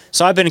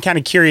 So I've been kind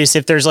of curious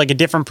if there's like a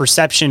different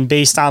perception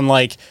based on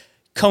like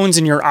cones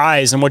in your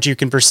eyes, and what you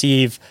can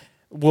perceive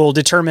will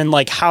determine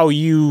like how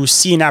you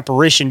see an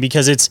apparition,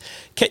 because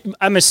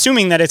I'm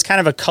assuming that it's kind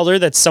of a color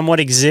that somewhat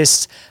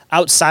exists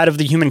outside of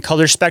the human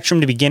color spectrum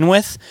to begin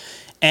with.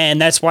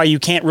 And that's why you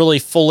can't really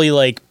fully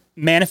like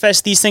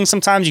manifest these things.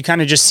 Sometimes you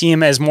kind of just see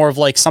them as more of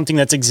like something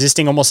that's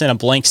existing almost in a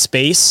blank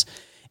space.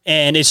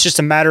 And it's just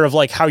a matter of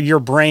like how your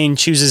brain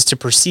chooses to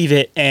perceive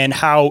it and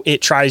how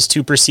it tries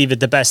to perceive it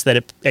the best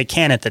that it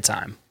can at the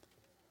time.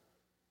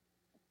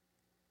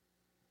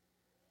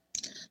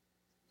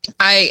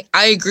 I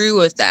agree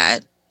with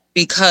that,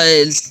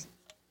 because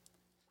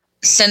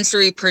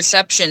sensory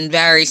perception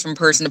varies from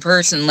person to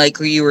person, like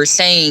you were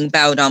saying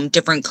about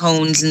different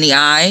cones in the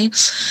eye.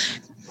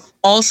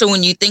 Also,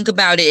 when you think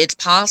about it, it's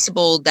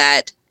possible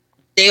that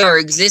they are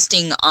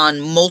existing on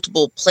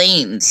multiple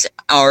planes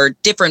or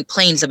different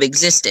planes of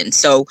existence.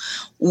 So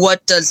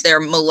what does their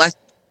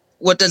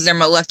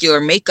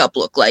molecular makeup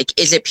look like?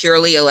 Is it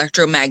purely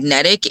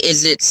electromagnetic?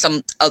 Is it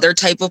some other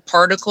type of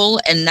particle?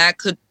 And that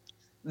could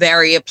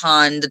vary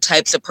upon the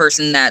types of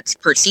person that's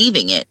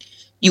perceiving it.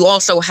 You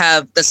also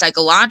have the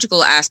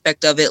psychological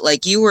aspect of it,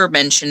 like you were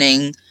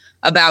mentioning,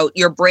 about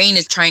your brain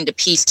is trying to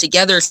piece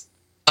together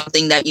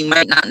something that you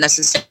might not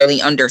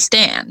necessarily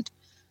understand.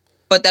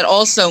 But that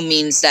also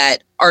means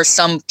that are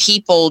some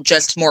people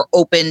just more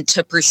open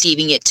to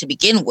perceiving it to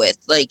begin with?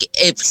 Like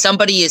if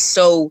somebody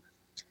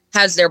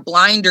has their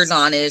blinders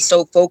on and is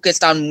so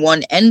focused on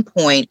one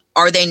endpoint,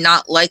 are they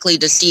not likely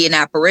to see an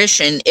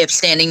apparition if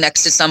standing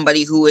next to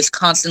somebody who is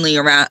constantly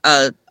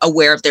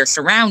aware of their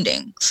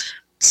surroundings?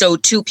 So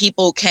two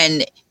people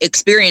can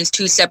experience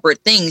two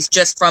separate things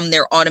just from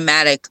their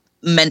automatic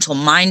mental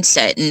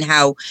mindset and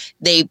how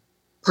they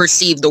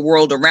perceive the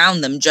world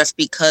around them just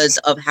because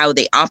of how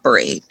they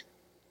operate.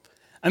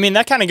 I mean,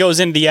 that kind of goes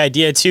into the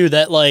idea, too,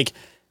 that, like,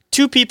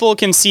 two people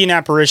can see an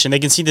apparition. They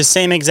can see the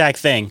same exact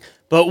thing,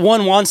 but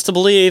one wants to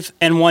believe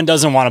and one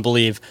doesn't want to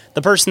believe.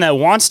 The person that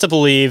wants to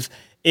believe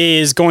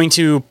is going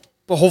to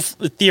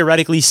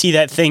theoretically see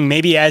that thing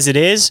maybe as it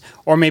is,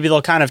 or maybe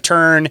they'll kind of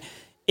turn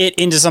it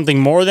into something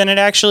more than it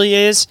actually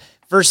is,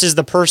 versus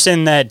the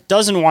person that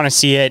doesn't want to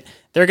see it.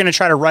 They're going to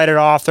try to write it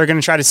off. They're going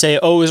to try to say,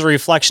 oh, it was a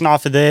reflection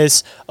off of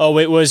this. Oh,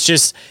 it was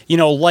just,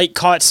 light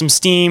caught some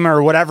steam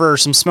or whatever,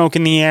 some smoke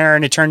in the air,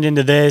 and it turned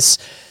into this.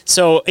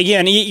 So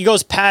again, it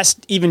goes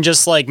past even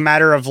just like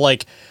matter of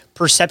like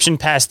perception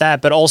past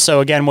that, but also,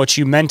 again, what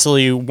you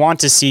mentally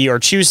want to see or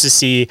choose to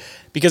see,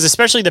 because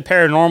especially the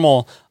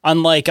paranormal,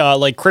 unlike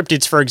like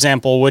cryptids, for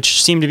example,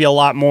 which seem to be a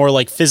lot more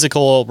like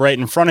physical right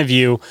in front of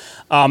you,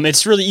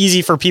 it's really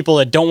easy for people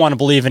that don't want to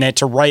believe in it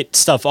to write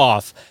stuff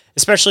off.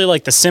 Especially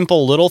like the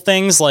simple little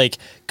things like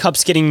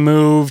cups getting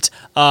moved,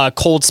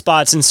 cold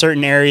spots in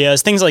certain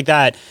areas, things like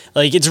that.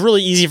 Like it's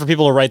really easy for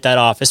people to write that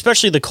off,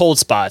 especially the cold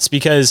spots,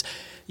 because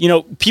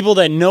people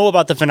that know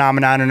about the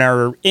phenomenon and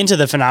are into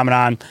the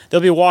phenomenon, they'll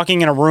be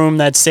walking in a room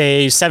that's,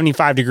 say,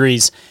 75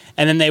 degrees,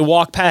 and then they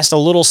walk past a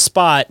little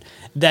spot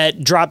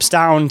that drops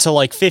down to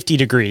like 50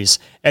 degrees,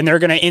 and they're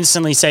going to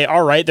instantly say,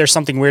 all right, there's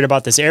something weird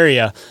about this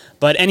area.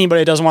 But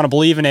anybody that doesn't want to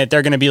believe in it,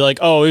 they're going to be like,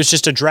 oh, it was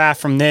just a draft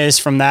from this,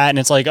 from that. And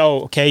it's like,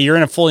 oh, okay, you're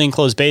in a fully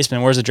enclosed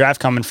basement. Where's the draft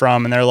coming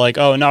from? And they're like,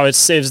 oh, no, it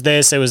was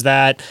this, it was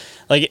that.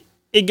 Like,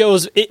 it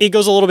goes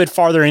a little bit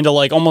farther into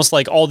like almost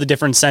like all the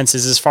different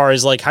senses as far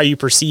as like how you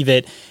perceive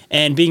it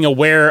and being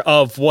aware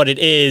of what it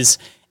is.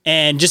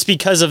 And just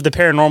because of the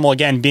paranormal,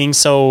 again, being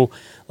so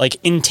like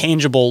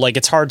intangible, like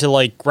it's hard to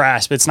like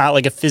grasp. It's not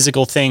like a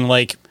physical thing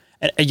like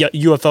a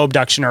UFO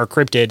abduction or a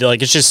cryptid.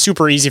 Like it's just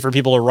super easy for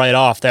people to write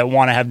off that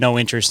want to have no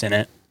interest in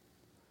it.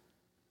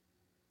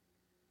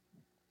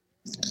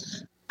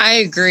 I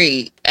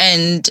agree.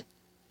 And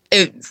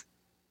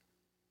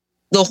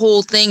the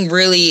whole thing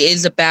really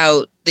is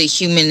about the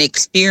human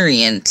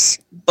experience.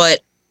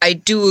 But I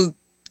do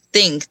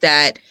think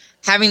that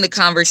having the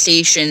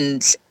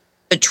conversations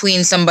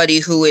between somebody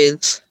who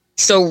is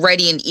so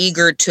ready and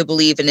eager to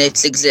believe in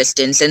its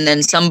existence and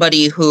then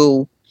somebody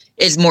who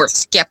is more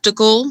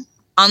skeptical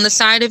on the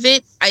side of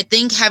it, I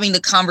think having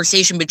the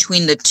conversation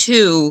between the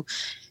two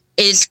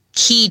is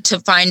key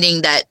to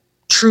finding that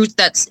truth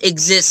that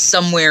exists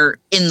somewhere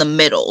in the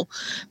middle.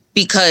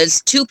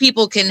 Because two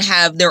people can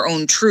have their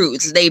own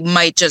truths. They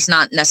might just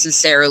not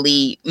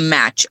necessarily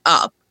match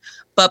up.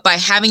 But by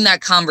having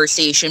that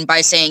conversation, by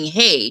saying,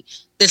 hey,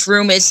 this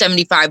room is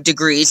 75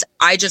 degrees.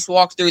 I just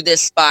walked through this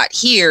spot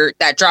here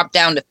that dropped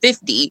down to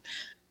 50.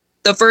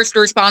 The first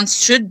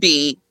response should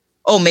be,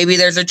 oh, maybe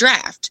there's a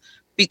draft.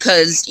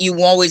 Because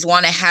you always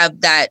want to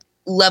have that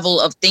level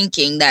of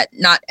thinking that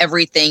not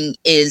everything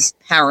is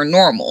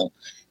paranormal.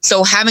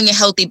 So having a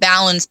healthy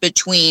balance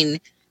between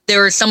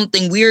there is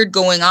something weird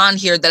going on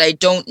here that I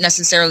don't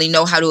necessarily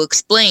know how to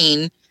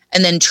explain,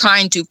 and then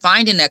trying to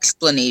find an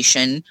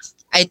explanation.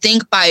 I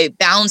think by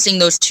balancing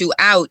those two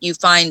out, you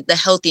find the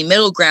healthy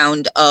middle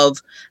ground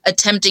of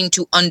attempting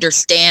to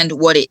understand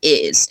what it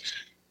is.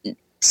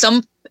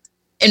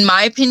 In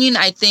my opinion,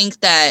 I think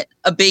that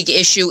a big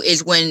issue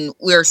is when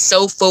we're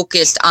so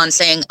focused on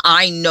saying,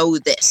 I know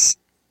this,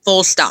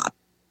 full stop.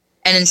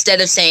 And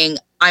instead of saying,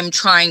 I'm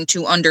trying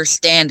to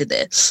understand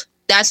this.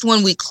 That's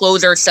when we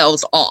close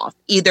ourselves off,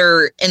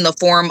 either in the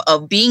form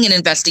of being an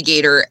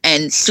investigator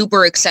and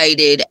super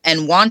excited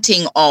and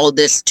wanting all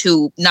this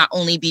to not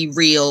only be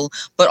real,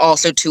 but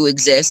also to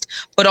exist,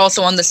 but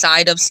also on the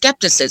side of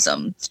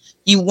skepticism.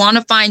 You want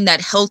to find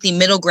that healthy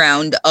middle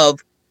ground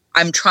of,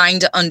 I'm trying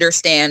to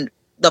understand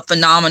the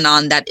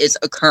phenomenon that is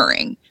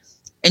occurring.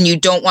 And you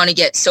don't want to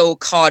get so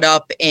caught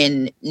up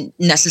in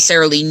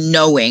necessarily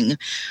knowing,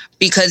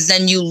 because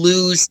then you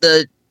lose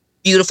the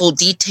beautiful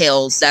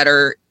details that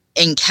are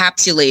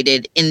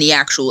encapsulated in the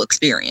actual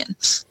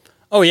experience.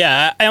 Oh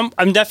yeah,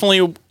 I'm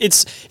definitely.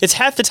 It's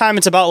half the time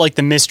it's about like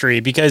the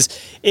mystery, because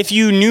if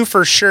you knew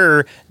for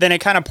sure, then it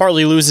kind of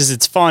partly loses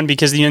its fun,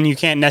 because then you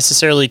can't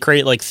necessarily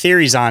create like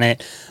theories on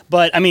it.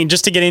 But I mean,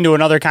 just to get into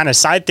another kind of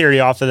side theory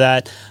off of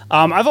that,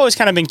 I've always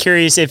kind of been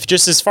curious if,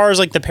 just as far as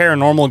like the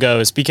paranormal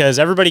goes, because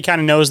everybody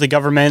kind of knows the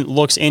government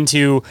looks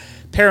into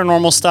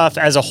paranormal stuff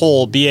as a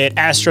whole, be it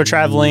astro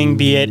traveling,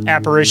 be it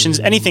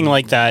apparitions, anything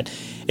like that.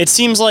 It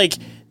seems like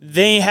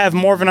they have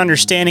more of an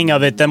understanding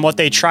of it than what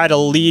they try to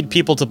lead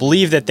people to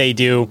believe that they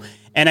do.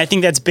 And I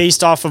think that's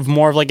based off of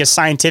more of like a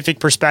scientific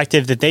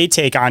perspective that they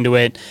take onto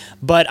it.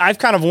 But I've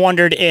kind of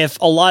wondered if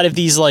a lot of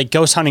these like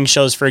ghost hunting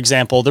shows, for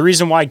example, the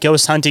reason why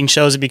ghost hunting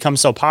shows have become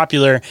so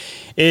popular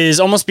is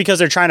almost because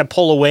they're trying to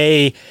pull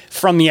away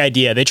from the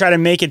idea. They try to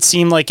make it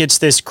seem like it's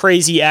this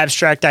crazy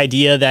abstract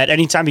idea that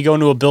anytime you go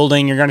into a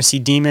building, you're going to see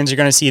demons, you're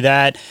going to see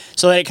that.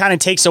 So that it kind of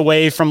takes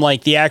away from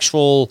like the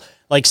actual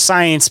like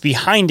science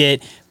behind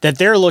it that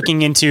they're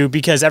looking into,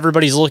 because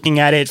everybody's looking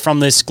at it from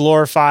this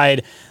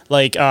glorified,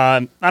 like, I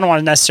don't want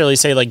to necessarily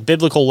say like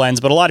biblical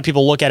lens, but a lot of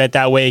people look at it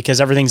that way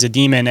because everything's a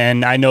demon.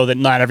 And I know that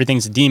not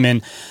everything's a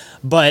demon,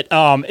 but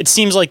it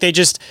seems like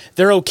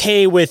they're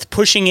okay with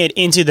pushing it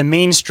into the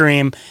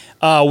mainstream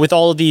with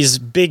all of these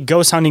big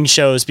ghost hunting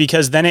shows,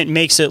 because then it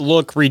makes it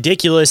look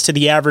ridiculous to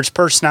the average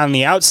person on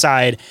the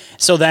outside.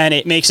 So then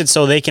it makes it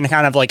so they can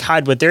kind of like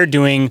hide what they're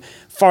doing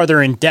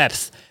farther in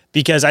depth.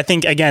 Because I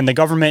think, again, the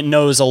government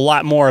knows a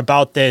lot more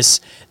about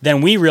this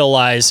than we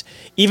realize,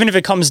 even if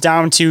it comes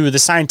down to the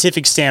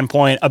scientific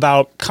standpoint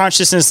about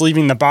consciousness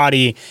leaving the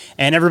body.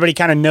 And everybody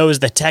kind of knows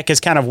that tech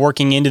is kind of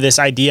working into this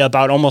idea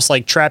about almost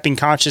like trapping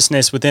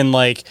consciousness within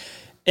like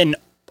an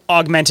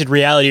augmented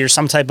reality or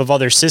some type of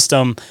other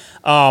system.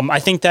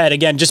 I think that,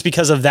 again, just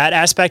because of that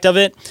aspect of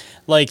it,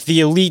 like the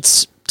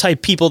elites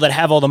type people that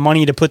have all the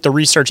money to put the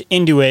research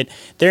into it,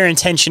 their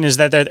intention is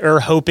that they're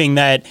hoping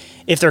that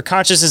if their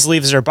consciousness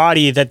leaves their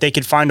body, that they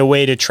could find a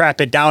way to trap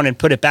it down and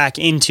put it back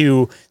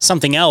into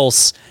something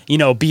else, you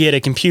know, be it a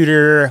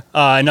computer,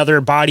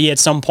 another body at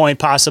some point,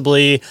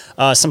 possibly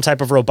some type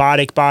of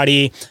robotic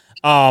body.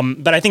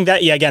 But I think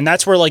that, yeah, again,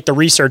 that's where like the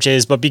research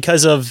is. But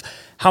because of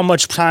how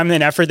much time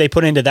and effort they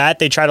put into that,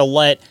 they try to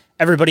let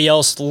everybody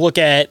else look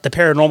at the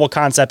paranormal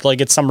concept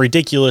like it's some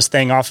ridiculous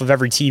thing off of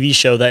every TV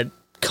show that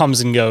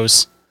comes and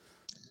goes.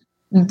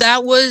 I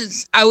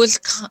was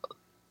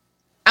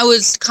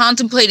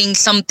contemplating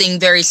something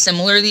very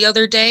similar the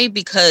other day,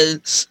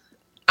 because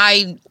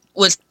I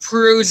was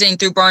perusing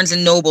through Barnes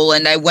and Noble,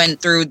 and I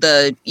went through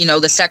the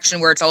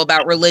section where it's all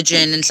about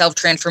religion and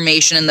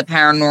self-transformation and the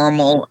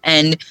paranormal.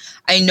 And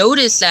I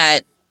noticed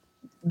that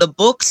the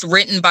books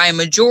written by a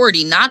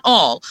majority, not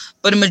all,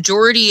 but a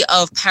majority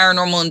of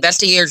paranormal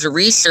investigators or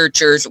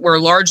researchers were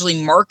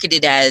largely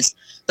marketed as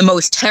the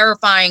most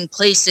terrifying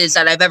places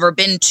that I've ever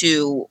been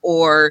to,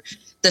 or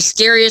the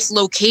scariest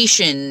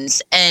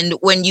locations. And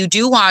when you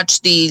do watch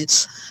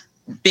these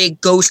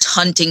big ghost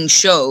hunting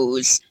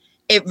shows,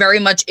 it very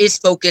much is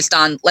focused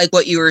on, like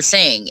what you were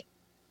saying,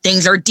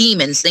 things are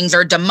demons, things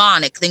are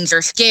demonic, things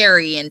are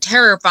scary and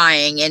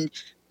terrifying, and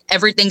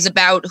everything's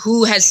about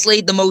who has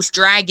slayed the most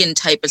dragon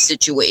type of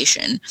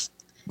situation.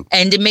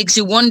 And it makes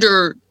you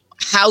wonder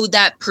how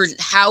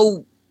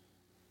how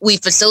we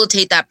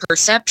facilitate that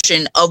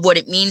perception of what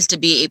it means to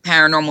be a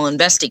paranormal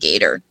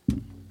investigator.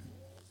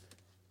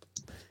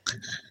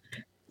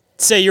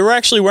 So you were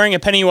actually wearing a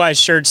Pennywise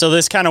shirt, so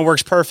this kind of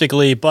works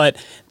perfectly. But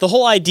the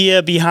whole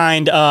idea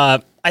behind,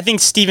 I think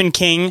Stephen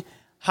King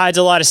hides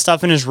a lot of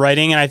stuff in his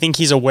writing, and I think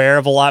he's aware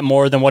of a lot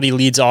more than what he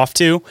leads off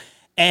to.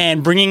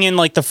 And bringing in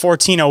like the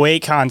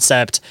 1408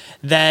 concept,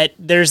 that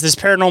there's this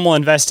paranormal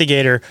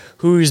investigator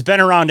who's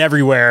been around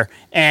everywhere,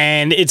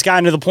 and it's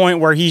gotten to the point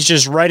where he's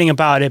just writing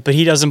about it, but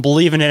he doesn't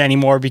believe in it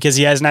anymore because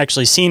he hasn't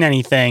actually seen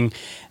anything.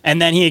 And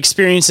then he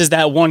experiences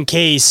that one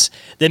case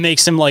that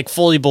makes him like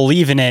fully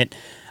believe in it.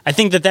 I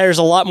think that there's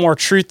a lot more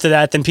truth to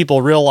that than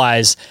people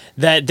realize,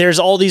 that there's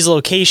all these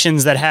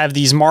locations that have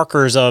these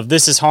markers of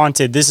this is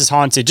haunted,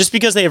 just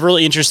because they have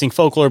really interesting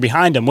folklore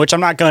behind them, which I'm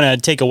not going to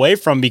take away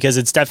from because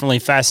it's definitely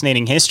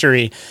fascinating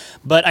history.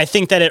 But I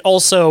think that it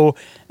also,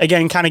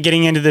 again, kind of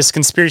getting into this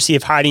conspiracy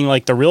of hiding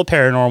like the real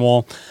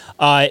paranormal,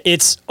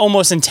 it's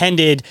almost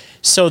intended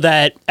so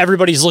that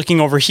everybody's looking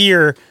over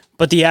here,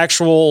 but the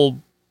actual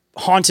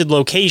haunted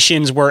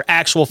locations where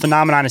actual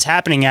phenomenon is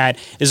happening at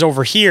is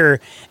over here.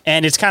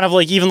 And it's kind of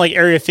like even like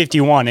Area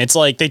 51. It's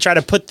like they try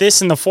to put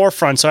this in the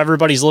forefront so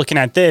everybody's looking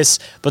at this,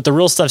 but the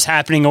real stuff's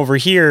happening over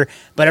here,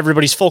 but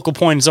everybody's focal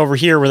point is over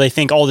here where they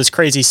think all this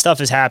crazy stuff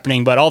is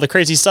happening, but all the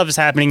crazy stuff is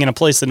happening in a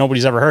place that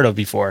nobody's ever heard of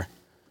before.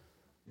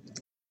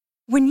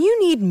 When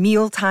you need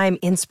mealtime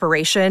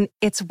inspiration,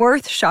 it's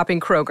worth shopping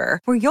Kroger,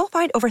 where you'll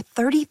find over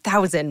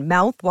 30,000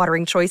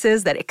 mouth-watering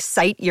choices that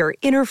excite your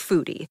inner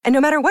foodie. And no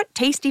matter what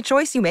tasty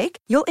choice you make,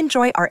 you'll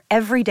enjoy our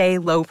everyday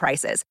low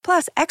prices,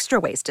 plus extra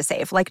ways to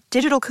save, like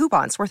digital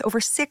coupons worth over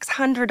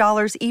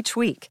 $600 each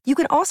week. You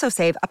can also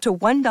save up to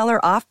 $1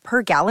 off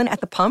per gallon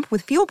at the pump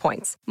with fuel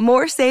points.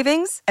 More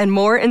savings and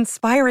more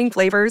inspiring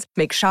flavors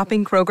make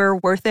shopping Kroger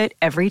worth it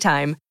every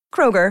time.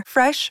 Kroger,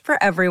 fresh for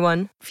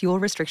everyone. Fuel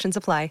restrictions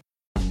apply.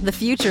 The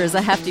future is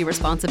a hefty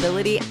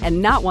responsibility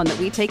and not one that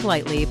we take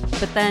lightly,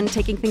 but then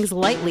taking things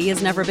lightly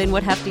has never been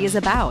what Hefty is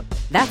about.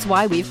 That's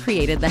why we've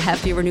created the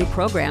Hefty Renew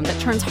program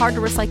that turns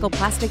hard-to-recycle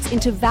plastics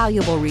into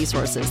valuable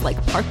resources like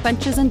park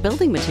benches and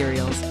building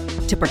materials.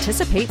 To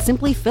participate,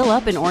 simply fill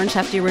up an orange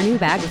Hefty Renew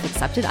bag with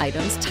accepted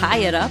items,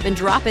 tie it up, and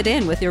drop it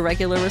in with your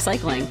regular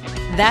recycling.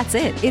 That's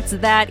it. It's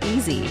that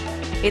easy.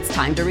 It's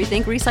time to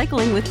rethink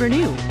recycling with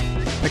Renew.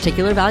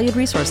 Particular valued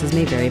resources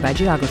may vary by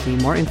geography.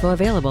 More info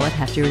available at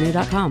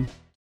heftyrenew.com.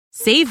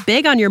 Save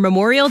big on your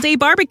Memorial Day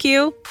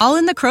barbecue, all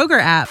in the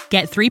Kroger app.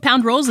 Get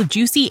 3-pound rolls of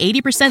juicy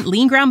 80%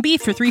 lean ground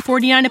beef for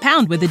 $3.49 a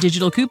pound with a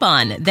digital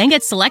coupon. Then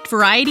get select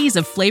varieties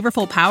of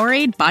flavorful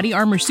Powerade, Body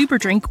Armor Super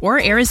Drink,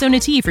 or Arizona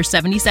tea for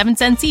 77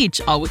 cents each,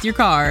 all with your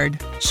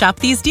card. Shop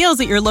these deals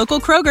at your local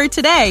Kroger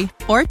today,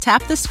 or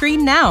tap the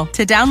screen now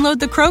to download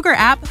the Kroger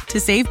app to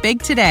save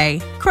big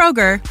today.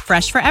 Kroger,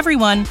 fresh for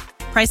everyone.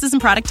 Prices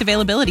and product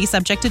availability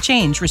subject to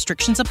change.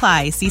 Restrictions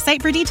apply. See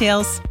site for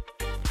details.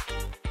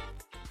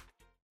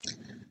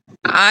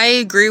 I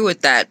agree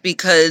with that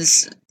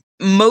because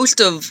most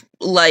of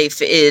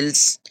life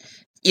is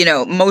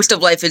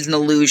an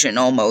illusion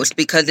almost,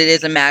 because it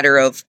is a matter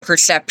of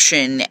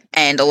perception,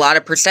 and a lot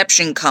of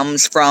perception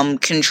comes from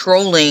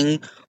controlling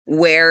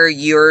where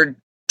you're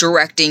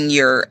directing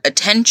your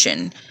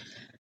attention.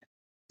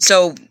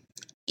 So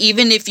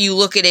even if you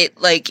look at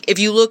it, like if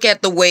you look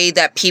at the way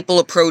that people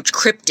approach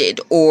cryptid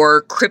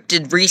or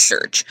cryptid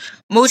research,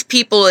 most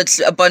people, it's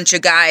a bunch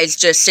of guys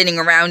just sitting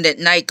around at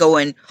night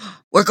going,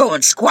 "We're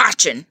going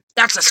squatching.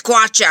 That's a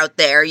squatch out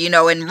there,"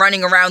 and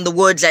running around the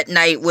woods at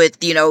night with,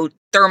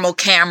 thermal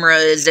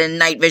cameras and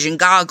night vision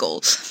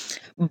goggles.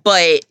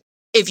 But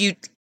if you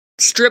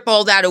strip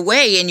all that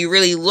away and you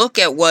really look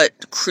at what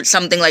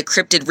something like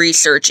cryptid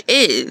research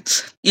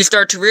is, you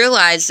start to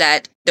realize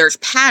that there's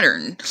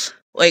pattern.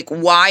 Like,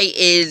 why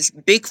is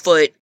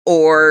Bigfoot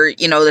or,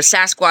 the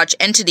Sasquatch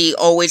entity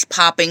always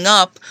popping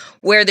up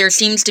where there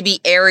seems to be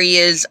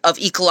areas of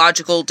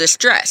ecological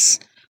distress?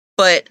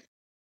 But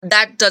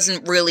that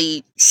doesn't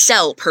really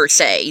sell per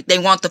se. They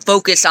want to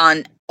focus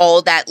on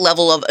all that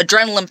level of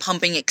adrenaline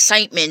pumping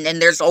excitement, and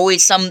there's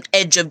always some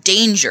edge of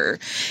danger,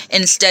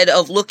 instead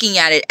of looking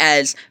at it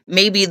as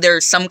maybe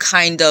there's some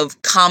kind of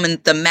common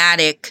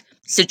thematic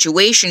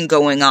situation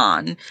going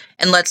on,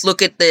 and let's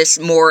look at this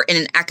more in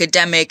an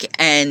academic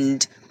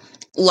and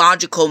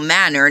logical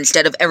manner,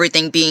 instead of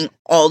everything being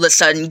all of a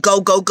sudden go,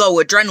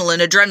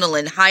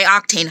 adrenaline, high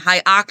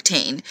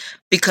octane,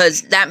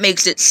 because that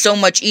makes it so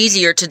much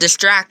easier to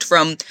distract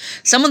from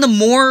some of the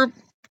more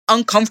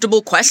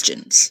uncomfortable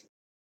questions.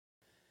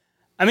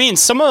 I mean,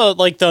 some of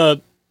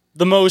the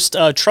most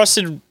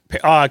trusted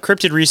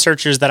cryptid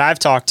researchers that I've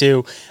talked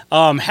to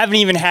haven't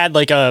even had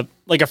like a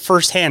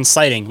firsthand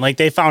sighting. Like,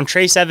 they found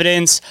trace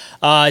evidence.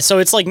 So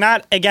it's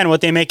not, again,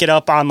 what they make it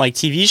up on like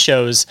TV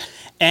shows.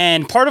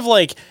 And part of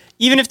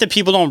even if the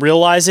people don't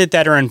realize it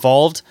that are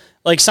involved,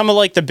 like some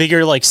of the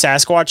bigger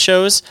Sasquatch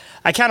shows,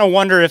 I kind of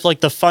wonder if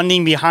the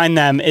funding behind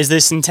them is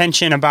this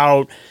intention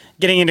about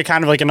getting into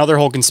kind of another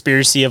whole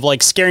conspiracy of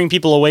scaring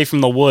people away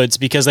from the woods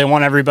because they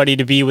want everybody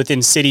to be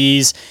within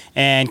cities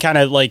and kind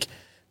of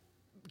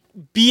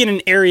be in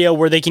an area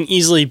where they can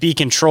easily be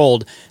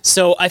controlled.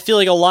 So I feel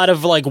a lot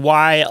of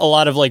why a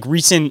lot of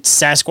recent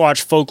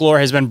Sasquatch folklore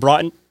has been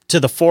brought to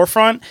the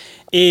forefront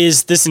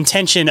is this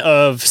intention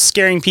of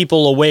scaring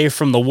people away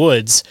from the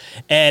woods.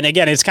 And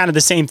again, it's kind of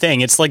the same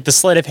thing. It's like the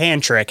sleight of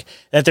hand trick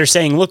that they're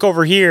saying, look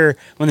over here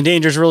when the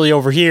danger's really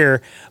over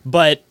here.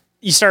 But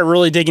you start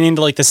really digging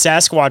into the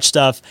Sasquatch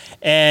stuff.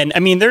 And I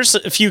mean, there's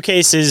a few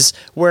cases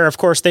where, of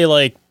course, there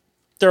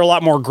are a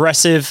lot more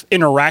aggressive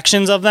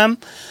interactions of them.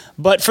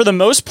 But for the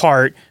most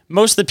part,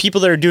 most of the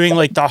people that are doing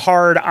the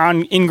hard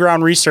on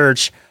in-ground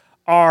research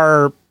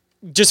are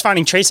just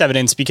finding trace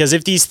evidence, because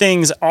if these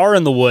things are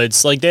in the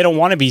woods, they don't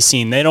want to be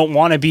seen. They don't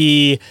want to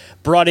be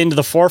brought into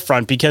the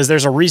forefront because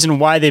there's a reason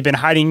why they've been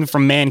hiding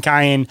from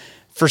mankind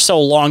for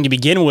so long to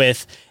begin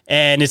with.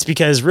 And it's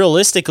because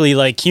realistically,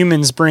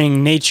 humans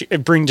bring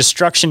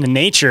destruction to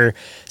nature.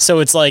 So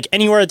it's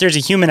anywhere that there's a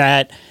human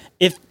at,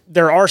 if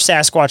there are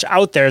Sasquatch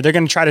out there, they're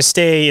going to try to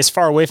stay as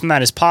far away from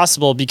that as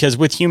possible, because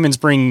with humans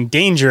bring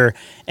danger.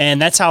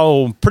 And that's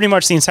how pretty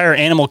much the entire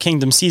animal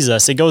kingdom sees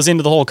us. It goes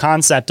into the whole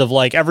concept of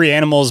every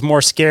animal is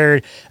more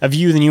scared of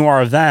you than you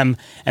are of them.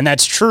 And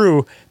that's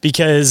true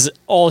because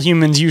all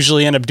humans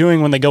usually end up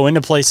doing when they go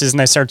into places and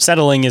they start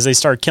settling is they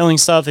start killing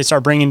stuff. They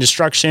start bringing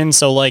destruction.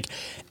 So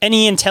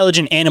any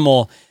intelligent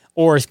animal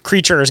or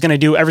creature is going to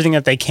do everything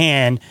that they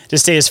can to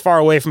stay as far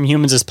away from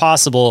humans as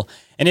possible.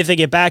 And if they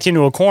get backed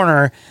into a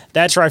corner,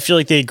 that's where I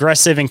feel the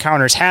aggressive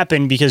encounters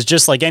happen, because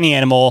just like any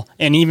animal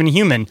and even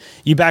human,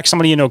 you back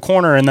somebody into a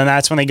corner and then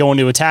that's when they go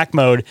into attack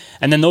mode.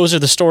 And then those are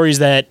the stories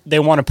that they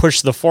want to push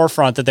to the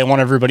forefront that they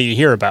want everybody to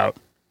hear about.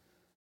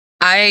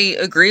 I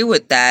agree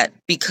with that,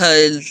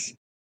 because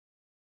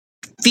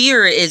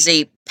fear is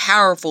a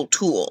powerful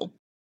tool.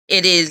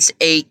 It is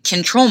a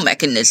control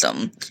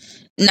mechanism.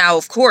 Now,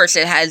 of course,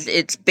 it has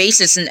its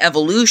basis in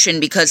evolution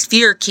because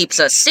fear keeps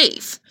us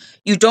safe.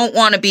 You don't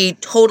want to be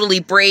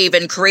totally brave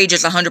and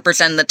courageous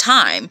 100% of the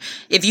time.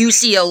 If you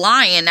see a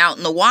lion out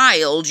in the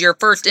wild, your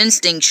first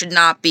instinct should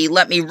not be,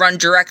 let me run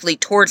directly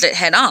towards it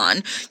head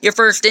on. Your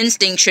first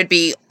instinct should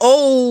be,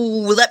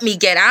 oh, let me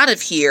get out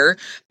of here,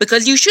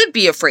 because you should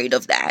be afraid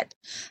of that.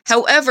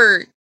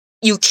 However,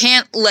 you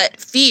can't let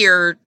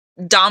fear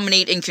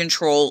dominate and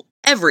control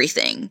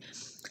everything.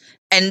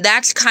 And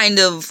that's kind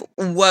of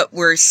what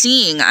we're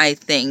seeing, I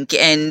think,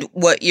 and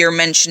what you're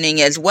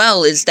mentioning as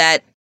well, is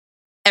that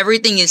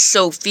everything is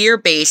so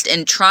fear-based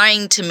and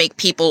trying to make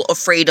people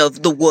afraid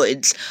of the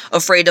woods,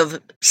 afraid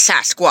of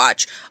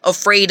Sasquatch,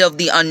 afraid of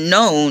the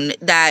unknown,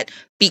 that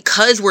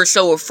because we're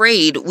so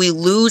afraid, we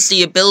lose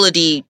the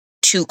ability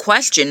to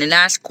question and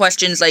ask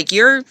questions like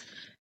you're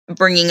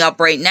bringing up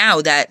right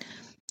now, that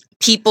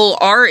people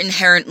are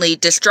inherently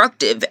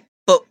destructive.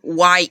 But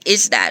why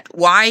is that?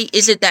 Why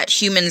is it that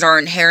humans are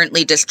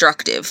inherently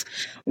destructive?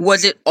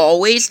 Was it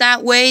always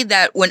that way,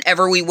 that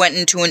whenever we went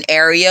into an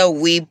area,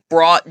 we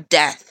brought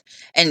death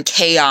and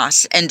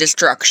chaos and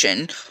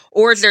destruction?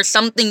 Or is there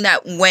something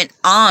that went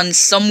on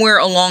somewhere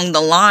along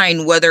the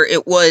line, whether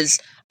it was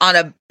on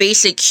a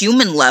basic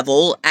human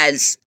level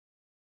as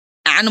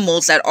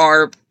animals that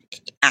are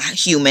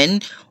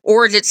human,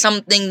 or is it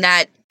something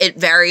that it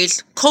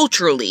varies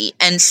culturally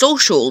and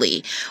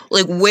socially?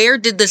 Like, where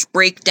did this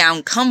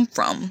breakdown come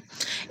from?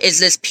 Is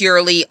this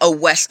purely a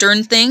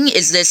Western thing?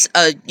 Is this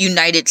a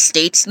United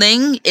States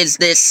thing? Is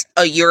this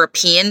a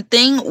European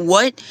thing?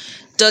 What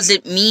does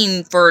it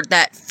mean for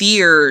that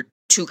fear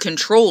to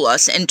control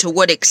us, and to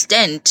what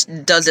extent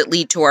does it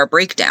lead to our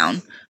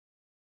breakdown?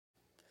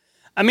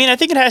 I mean, I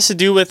think it has to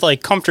do with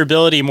like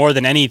comfortability more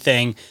than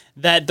anything,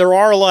 that there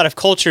are a lot of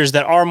cultures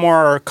that are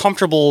more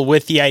comfortable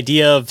with the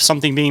idea of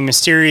something being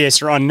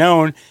mysterious or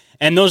unknown.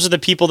 And those are the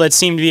people that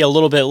seem to be a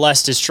little bit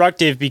less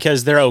destructive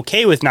because they're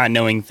okay with not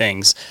knowing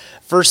things,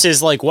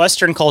 versus like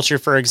Western culture,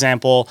 for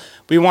example.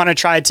 We want to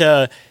try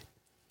to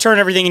turn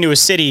everything into a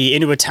city,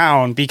 into a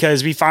town,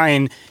 because we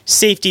find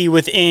safety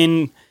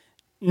within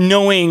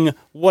knowing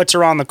what's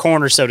around the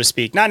corner, so to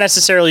speak. Not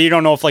necessarily, you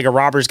don't know if like a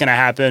robber's going to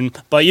happen,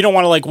 but you don't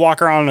want to like walk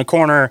around in a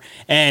corner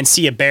and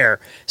see a bear.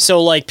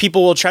 So like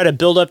people will try to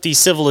build up these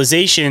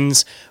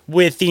civilizations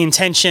with the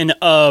intention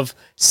of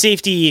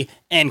safety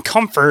and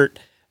comfort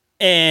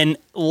and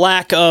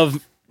lack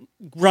of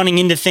running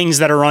into things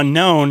that are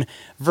unknown,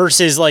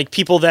 versus like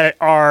people that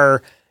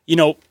are, you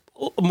know,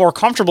 more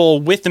comfortable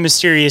with the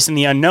mysterious and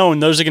the unknown.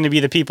 Those are going to be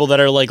the people that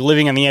are like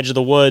living on the edge of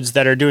the woods,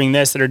 that are doing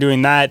this, that are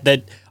doing that,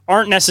 that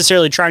aren't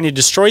necessarily trying to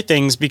destroy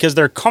things because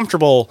they're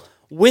comfortable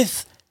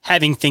with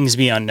having things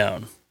be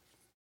unknown.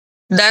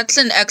 That's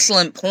an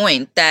excellent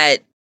point, that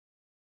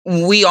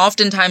we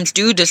oftentimes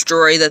do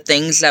destroy the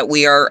things that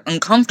we are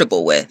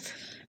uncomfortable with.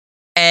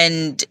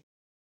 And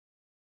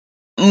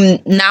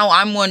now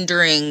I'm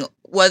wondering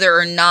whether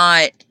or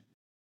not,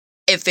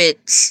 if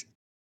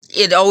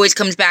it always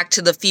comes back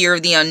to the fear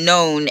of the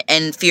unknown,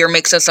 and fear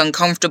makes us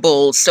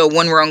uncomfortable. So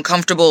when we're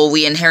uncomfortable,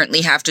 we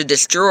inherently have to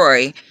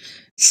destroy.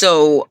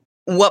 So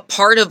what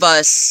part of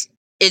us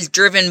is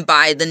driven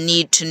by the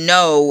need to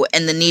know,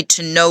 and the need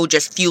to know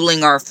just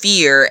fueling our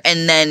fear,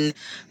 and then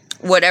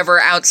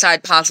whatever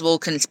outside possible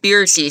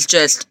conspiracies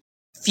just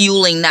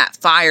fueling that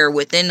fire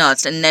within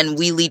us, and then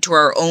we lead to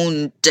our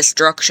own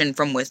destruction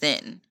from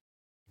within.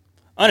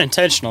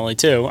 Unintentionally,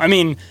 too. I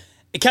mean,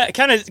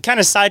 kind of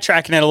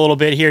sidetracking it a little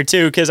bit here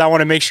too, because I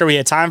want to make sure we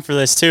had time for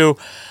this too.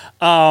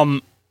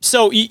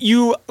 So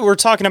you were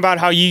talking about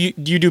how you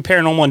do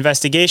paranormal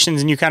investigations,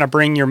 and you kind of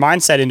bring your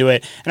mindset into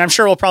it. And I'm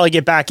sure we'll probably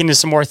get back into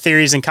some more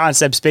theories and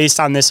concepts based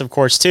on this, of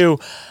course, too.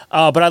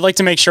 But I'd like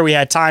to make sure we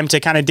had time to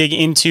kind of dig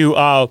into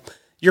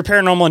your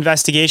paranormal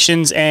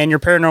investigations and your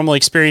paranormal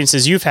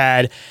experiences you've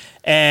had.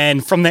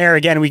 And from there,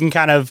 again, we can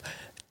kind of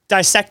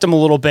dissect them a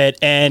little bit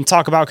and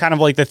talk about kind of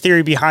like the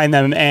theory behind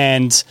them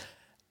and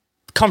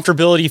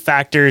comfortability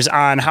factors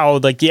on how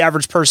like the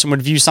average person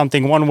would view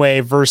something one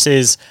way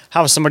versus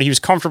how somebody who's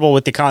comfortable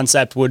with the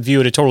concept would view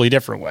it a totally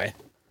different way.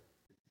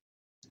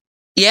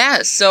 Yeah,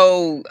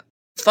 so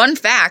fun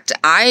fact,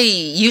 I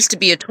used to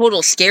be a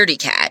total scaredy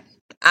cat.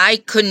 I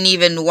couldn't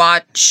even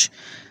watch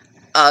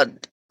a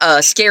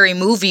scary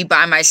movie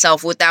by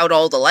myself without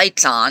all the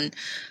lights on.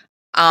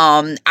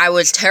 I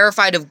was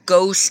terrified of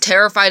ghosts,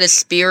 terrified of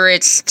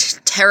spirits,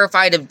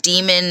 terrified of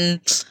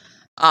demons.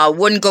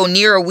 Wouldn't go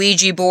near a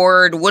Ouija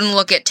board, wouldn't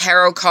look at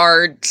tarot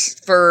cards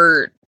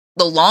for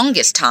the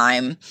longest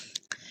time.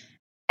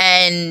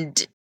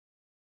 And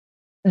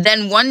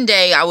then one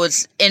day I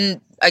was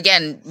in,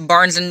 again,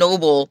 Barnes &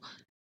 Noble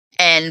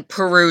and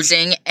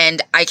perusing,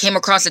 and I came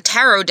across a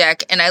tarot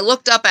deck, and I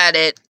looked up at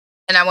it,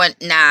 and I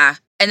went, nah.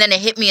 And then it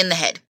hit me in the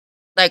head.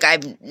 Like,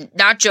 I'm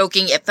not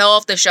joking, it fell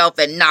off the shelf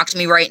and knocked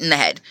me right in the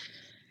head.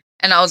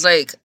 And I was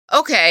like,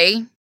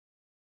 okay,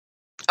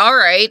 all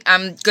right,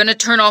 I'm going to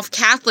turn off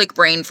Catholic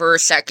brain for a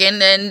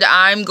second, and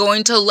I'm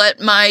going to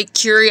let my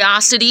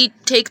curiosity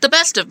take the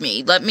best of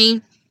me. Let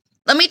me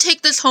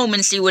take this home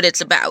and see what it's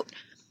about.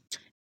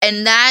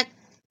 And that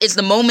is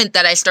the moment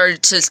that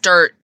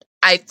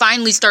I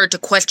finally started to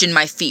question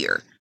my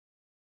fear.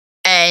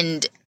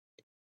 And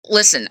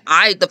listen,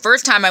 the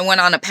first time I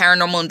went on a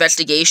paranormal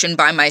investigation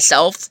by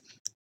myself,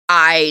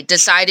 I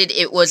decided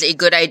it was a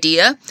good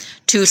idea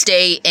to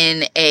stay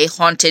in a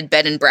haunted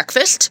bed and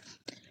breakfast.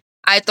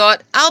 I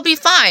thought, I'll be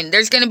fine.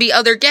 There's going to be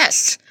other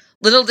guests.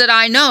 Little did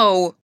I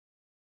know,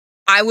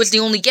 I was the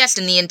only guest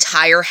in the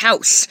entire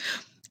house.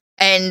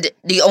 And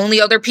the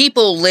only other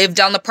people lived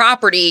on the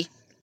property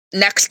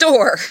next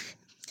door.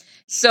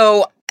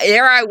 So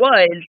there I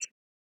was,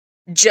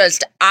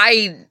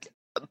 I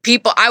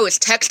was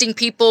texting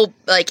people,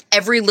 like,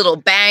 every little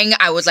bang.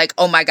 I was like,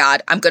 oh my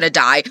God, I'm gonna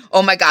die.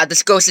 Oh my God,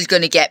 this ghost is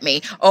gonna get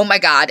me. Oh my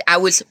God, I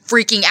was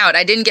freaking out.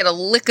 I didn't get a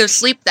lick of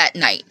sleep that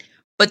night.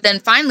 But then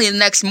finally the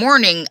next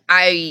morning,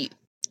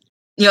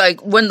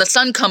 like, when the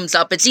sun comes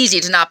up, it's easy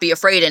to not be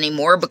afraid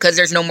anymore because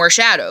there's no more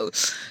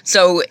shadows.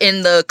 So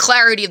in the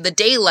clarity of the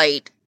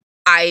daylight,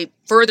 I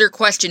further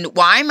questioned,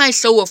 why am I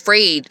so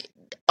afraid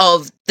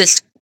of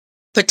this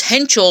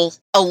potential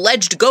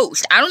alleged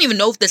ghost? I don't even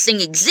know if this thing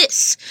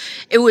exists.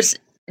 It was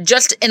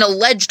just an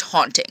alleged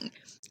haunting.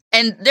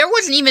 And there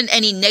wasn't even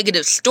any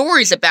negative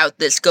stories about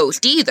this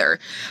ghost either.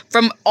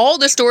 From all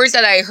the stories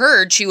that I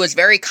heard, she was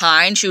very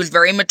kind, she was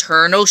very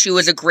maternal, she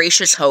was a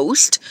gracious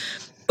host.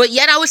 But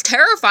yet I was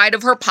terrified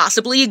of her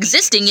possibly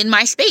existing in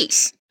my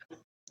space.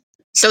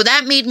 So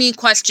that made me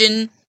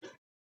question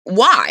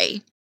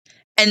why.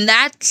 And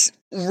that's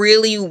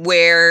really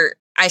where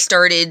I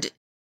started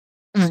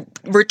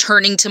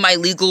returning to my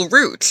legal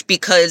roots,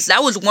 because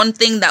that was one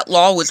thing that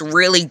law was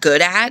really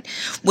good at,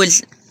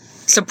 was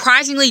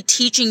surprisingly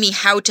teaching me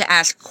how to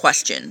ask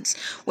questions,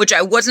 which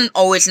I wasn't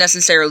always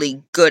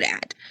necessarily good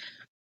at.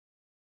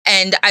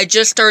 And I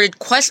just started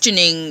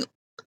questioning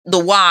the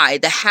why,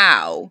 the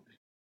how.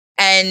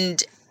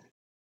 And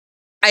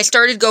I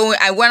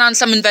went on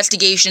some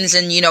investigations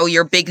in,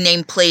 your big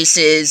name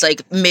places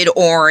like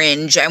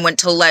Mid-Orange. I went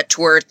to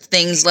Letchworth,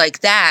 things like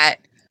that.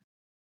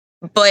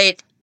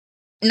 But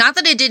not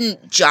that it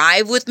didn't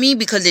jive with me,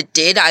 because it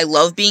did. I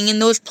love being in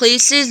those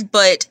places,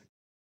 but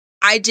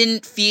I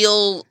didn't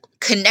feel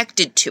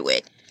connected to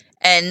it.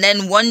 And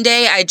then one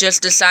day I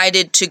just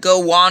decided to go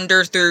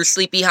wander through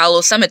Sleepy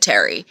Hollow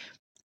Cemetery.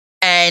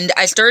 And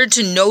I started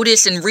to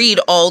notice and read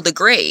all the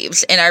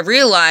graves. And I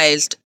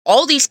realized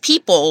all these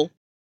people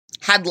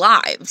had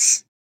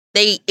lives.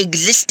 They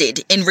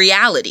existed in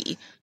reality.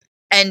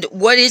 And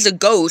what is a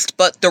ghost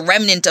but the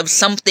remnant of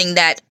something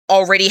that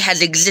already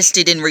has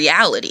existed in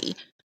reality?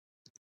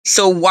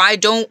 So why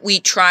don't we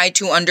try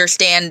to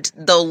understand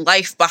the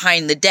life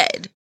behind the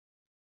dead?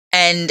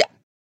 And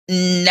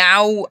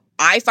now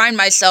I find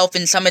myself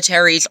in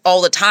cemeteries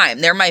all the time.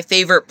 They're my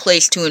favorite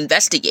place to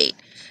investigate.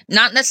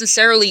 Not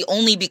necessarily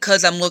only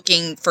because I'm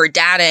looking for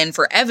data and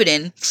for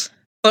evidence,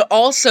 but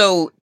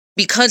also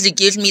because it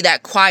gives me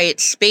that quiet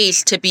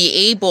space to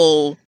be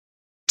able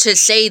to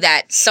say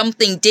that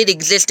something did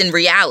exist in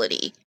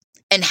reality,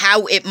 and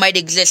how it might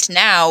exist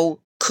now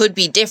could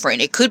be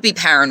different. It could be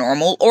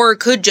paranormal, or it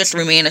could just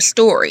remain a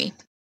story.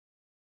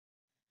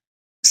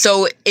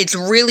 So it's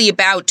really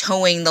about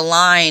towing the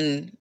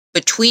line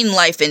between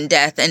life and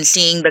death and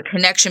seeing the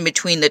connection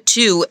between the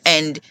two,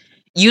 and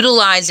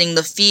utilizing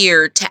the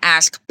fear to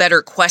ask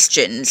better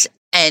questions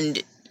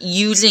and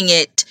using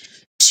it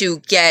to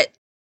get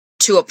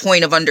to a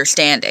point of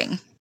understanding.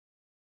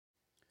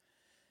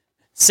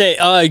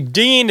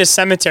 Digging into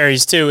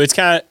cemeteries too,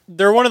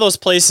 they're one of those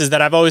places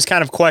that I've always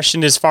kind of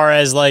questioned as far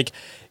as, like,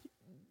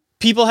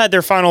 people had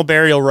their final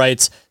burial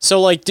rites. So,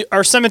 like,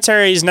 are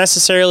cemeteries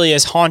necessarily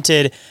as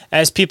haunted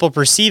as people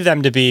perceive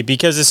them to be?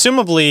 Because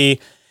assumably,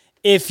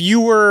 if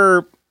you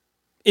were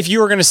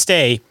going to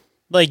stay,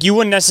 like, you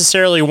wouldn't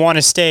necessarily want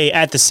to stay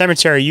at the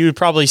cemetery. You would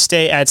probably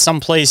stay at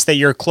some place that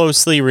you're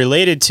closely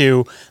related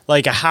to,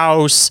 like a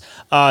house,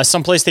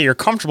 some place that you're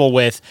comfortable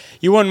with.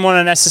 You wouldn't want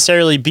to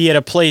necessarily be at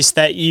a place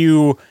that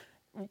you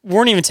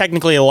weren't even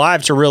technically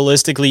alive to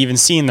realistically even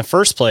see in the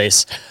first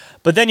place.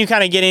 But then you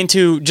kind of get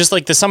into just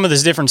like some of the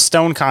different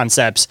stone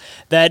concepts,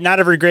 that not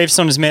every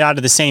gravestone is made out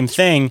of the same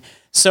thing.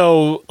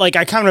 So, like,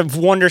 I kind of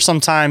wonder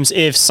sometimes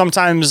if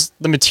sometimes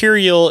the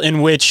material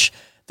in which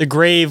the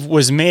grave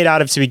was made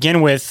out of to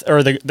begin with,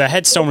 or the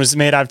headstone was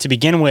made out of to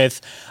begin with,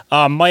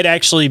 might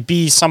actually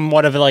be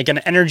somewhat of like an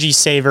energy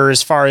saver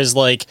as far as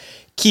like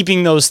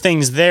keeping those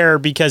things there,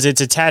 because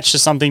it's attached to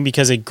something,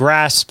 because it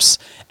grasps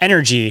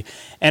energy.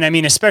 And I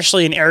mean,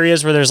 especially in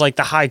areas where there's like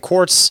the high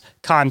quartz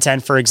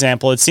content, for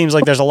example, it seems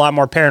like there's a lot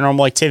more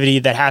paranormal activity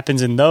that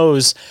happens in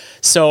those.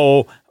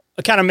 So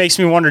it kind of makes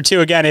me wonder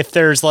too, again, if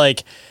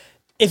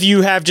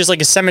you have just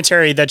like a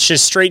cemetery that's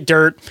just straight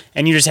dirt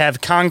and you just have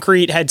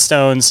concrete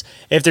headstones,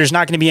 if there's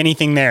not going to be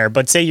anything there.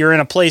 But say you're in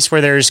a place where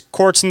there's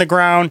quartz in the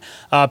ground,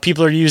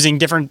 people are using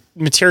different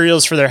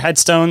materials for their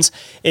headstones,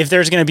 if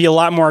there's going to be a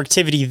lot more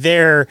activity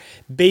there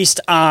based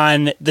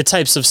on the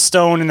types of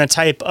stone and the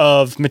type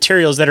of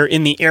materials that are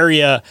in the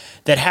area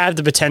that have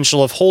the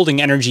potential of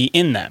holding energy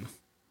in them.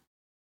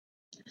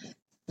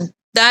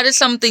 That is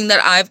something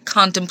that I've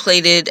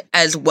contemplated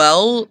as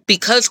well,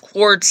 because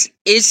quartz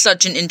is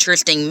such an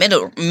interesting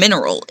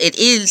mineral. It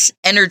is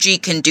energy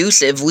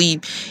conducive. We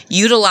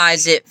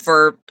utilize it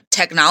for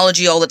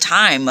technology all the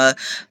time.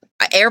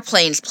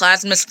 airplanes,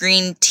 plasma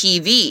screen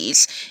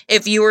TVs.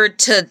 If you were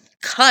to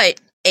cut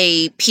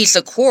a piece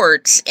of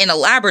quartz in a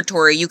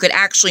laboratory, you could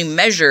actually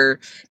measure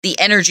the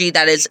energy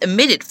that is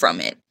emitted from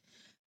it.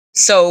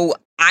 So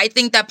I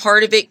think that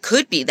part of it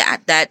could be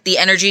that the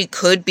energy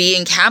could be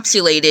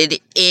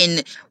encapsulated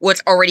in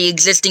what's already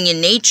existing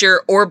in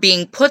nature or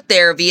being put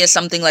there via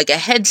something like a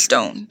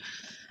headstone.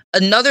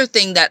 Another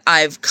thing that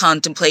I've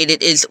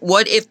contemplated is,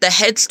 what if the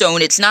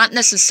headstone, it's not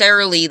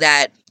necessarily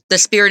that the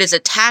spirit is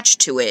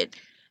attached to it.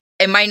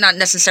 It might not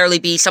necessarily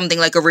be something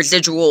like a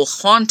residual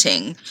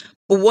haunting,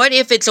 but what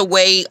if it's a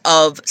way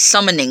of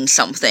summoning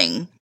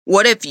something?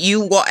 What if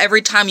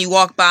every time you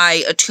walk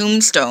by a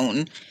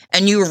tombstone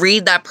and you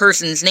read that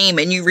person's name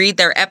and you read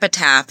their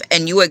epitaph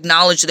and you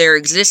acknowledge their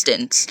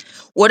existence,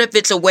 what if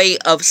it's a way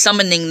of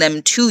summoning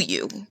them to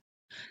you?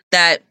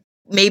 That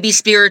maybe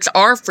spirits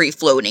are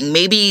free-floating.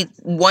 Maybe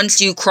once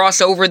you cross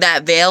over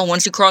that veil,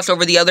 once you cross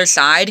over the other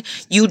side,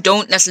 you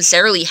don't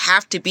necessarily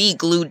have to be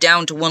glued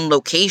down to one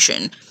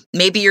location.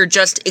 Maybe you're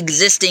just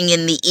existing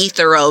in the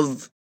ether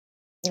of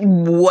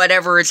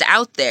whatever is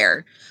out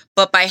there.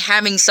 But by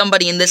having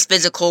somebody in this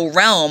physical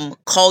realm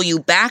call you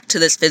back to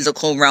this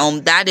physical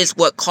realm, that is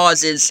what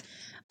causes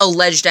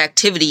alleged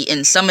activity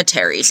in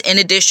cemeteries, in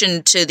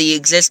addition to the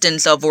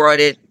existence of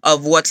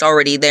what's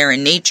already there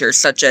in nature,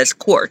 such as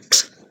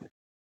quartz.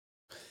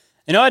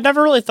 You know, I'd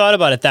never really thought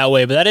about it that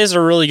way, but that is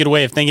a really good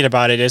way of thinking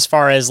about it as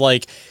far as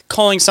like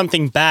calling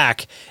something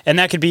back. And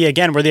that could be,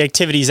 again, where the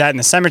activity's at in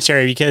the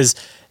cemetery, because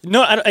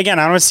I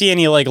don't see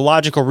any like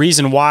logical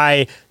reason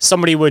why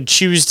somebody would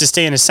choose to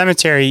stay in a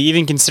cemetery,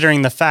 even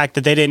considering the fact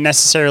that they didn't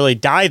necessarily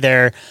die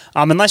there.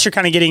 Unless you're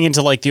kind of getting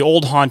into like the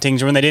old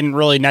hauntings when they didn't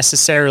really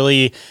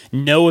necessarily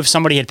know if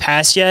somebody had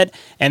passed yet.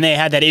 And they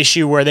had that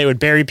issue where they would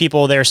bury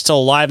people that are still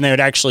alive and they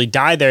would actually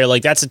die there.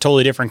 Like, that's a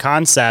totally different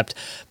concept.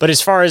 But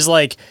as far as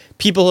like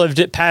people who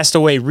have passed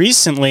away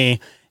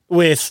recently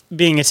with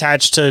being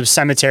attached to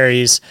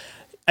cemeteries,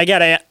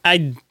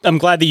 I'm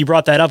glad that you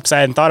brought that up because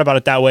I hadn't thought about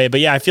it that way. But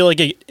yeah, I feel like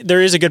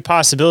there is a good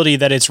possibility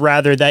that it's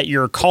rather that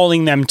you're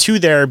calling them to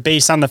there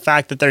based on the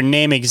fact that their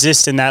name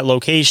exists in that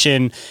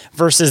location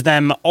versus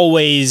them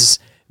always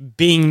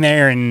being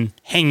there and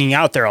hanging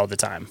out there all the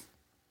time.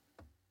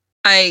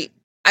 I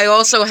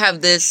also have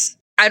this,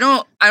 I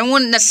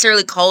wouldn't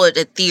necessarily call it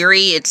a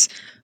theory. It's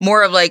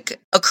more of like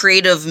a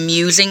creative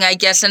musing, I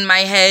guess, in my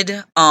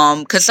head.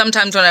 Because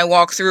sometimes when I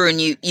walk through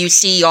and you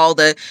see all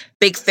the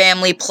big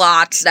family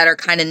plots that are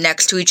kind of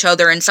next to each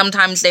other, and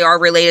sometimes they are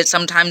related,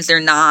 sometimes they're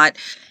not.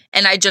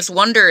 And I just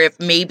wonder if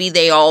maybe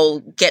they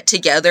all get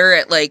together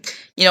at like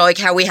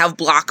how we have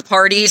block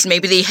parties.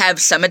 Maybe they have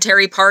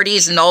cemetery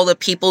parties and all the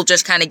people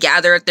just kind of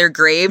gather at their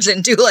graves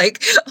and do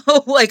like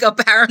a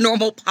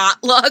paranormal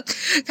potluck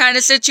kind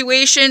of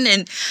situation.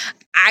 And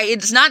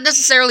it's not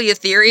necessarily a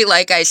theory,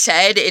 like I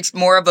said, it's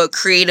more of a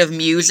creative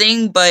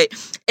musing, but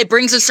it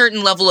brings a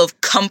certain level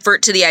of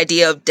comfort to the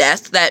idea of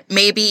death that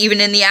maybe even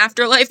in the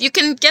afterlife, you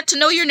can get to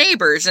know your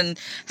neighbors and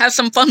have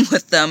some fun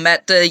with them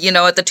at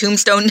the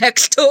tombstone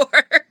next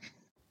door.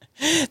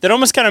 That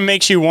almost kind of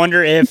makes you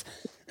wonder if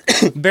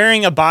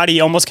burying a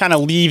body almost kind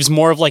of leaves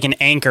more of like an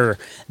anchor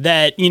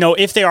that,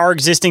 if they are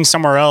existing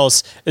somewhere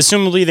else,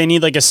 assumably they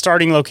need like a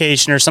starting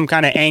location or some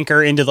kind of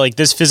anchor into like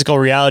this physical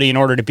reality in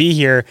order to be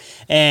here.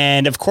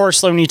 And of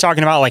course, when you're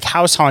talking about like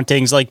house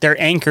hauntings, like their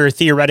anchor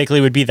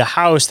theoretically would be the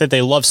house that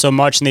they love so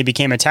much and they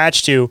became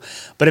attached to.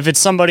 But if it's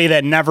somebody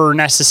that never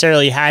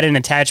necessarily had an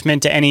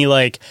attachment to any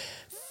like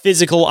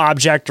physical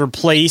object or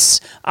place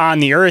on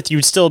the earth,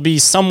 you'd still be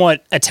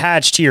somewhat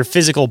attached to your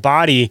physical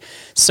body.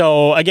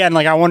 So again,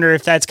 like I wonder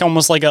if that's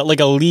almost like a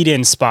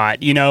lead-in spot,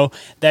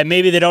 that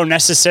maybe they don't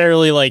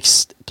necessarily like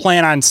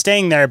plan on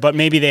staying there, but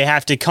maybe they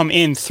have to come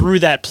in through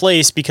that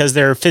place because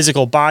their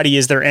physical body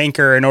is their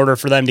anchor in order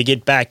for them to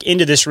get back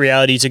into this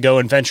reality to go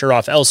and venture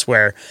off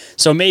elsewhere.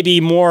 So maybe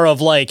more of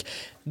like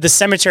the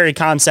cemetery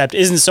concept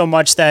isn't so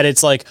much that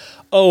it's like,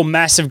 oh,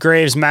 massive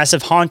graves,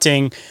 massive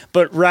haunting,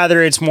 but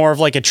rather it's more of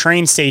like a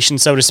train station,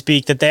 so to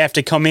speak, that they have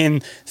to come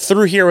in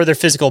through here where their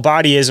physical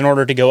body is in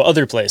order to go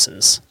other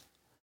places.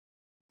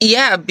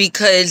 Yeah,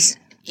 because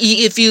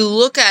if you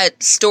look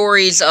at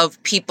stories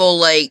of people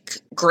like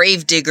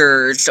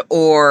gravediggers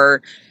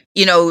or,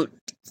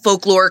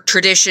 folkloric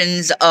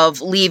traditions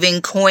of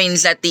leaving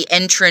coins at the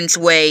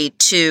entranceway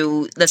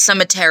to the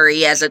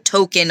cemetery as a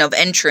token of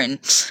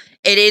entrance,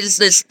 it is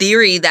this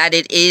theory that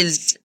it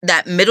is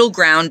that middle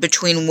ground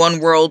between one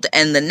world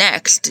and the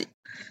next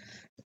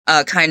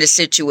kind of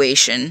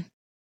situation.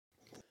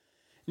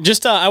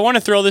 Just, I want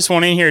to throw this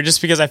one in here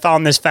just because I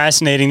found this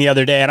fascinating the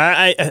other day. And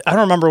I don't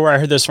remember where I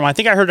heard this from. I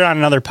think I heard it on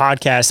another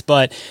podcast,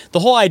 but the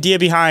whole idea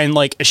behind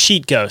like a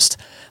sheet ghost,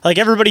 like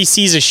everybody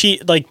sees a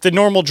sheet, like the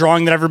normal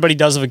drawing that everybody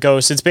does of a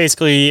ghost, it's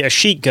basically a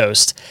sheet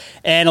ghost.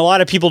 And a lot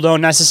of people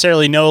don't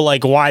necessarily know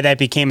like why that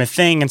became a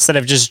thing instead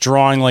of just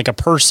drawing like a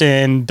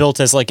person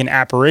built as like an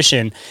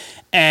apparition.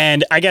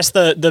 And I guess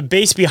the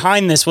base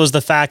behind this was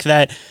the fact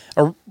that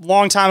a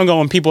long time ago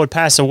when people would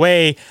pass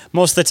away,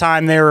 most of the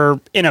time they were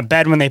in a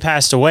bed when they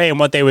passed away. And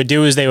what they would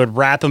do is they would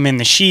wrap them in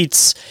the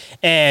sheets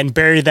and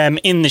bury them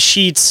in the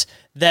sheets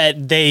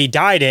that they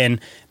died in,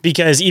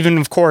 because even,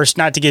 of course,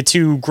 not to get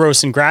too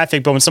gross and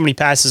graphic, but when somebody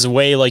passes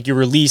away, like, you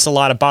release a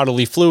lot of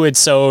bodily fluid,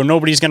 so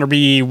nobody's going to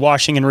be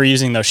washing and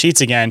reusing those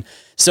sheets again.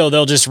 So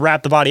they'll just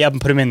wrap the body up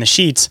and put them in the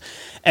sheets.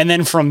 And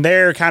then from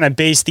there, kind of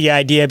base the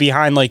idea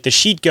behind like the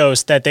sheet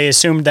ghost, that they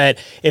assumed that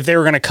if they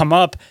were going to come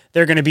up,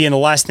 they're going to be in the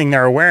last thing they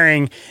were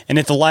wearing. And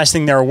if the last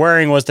thing they were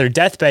wearing was their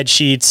deathbed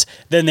sheets,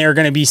 then they're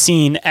going to be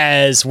seen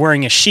as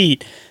wearing a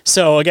sheet.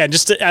 So again,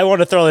 I want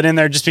to throw it in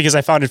there just because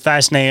I found it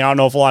fascinating. I don't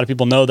know if a lot of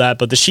people know that,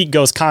 but the sheet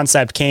ghost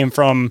concept came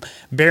from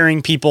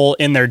burying people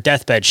in their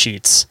deathbed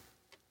sheets.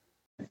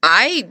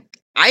 I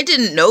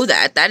didn't know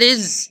that. That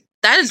is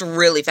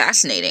really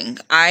fascinating.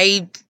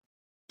 I've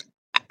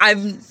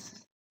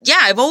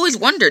always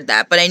wondered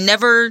that, but I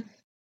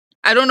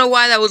don't know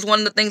why that was one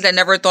of the things I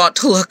never thought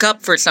to look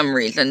up for some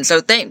reason.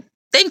 So thank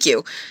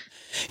you.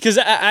 Because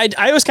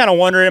I was kind of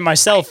wondering it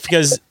myself,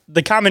 because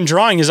the common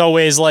drawing is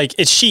always like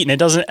it's sheet,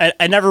 and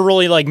it never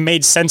really like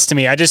made sense to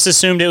me. I just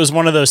assumed it was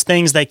one of those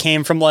things that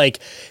came from like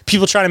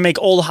people trying to make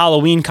old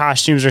Halloween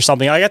costumes or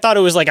something. Like I thought it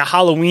was like a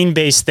Halloween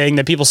based thing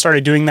that people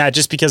started doing that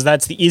just because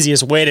that's the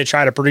easiest way to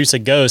try to produce a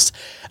ghost.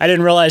 I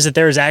didn't realize that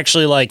there was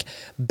actually like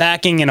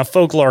backing and a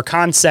folklore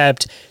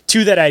concept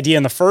to that idea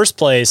in the first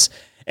place.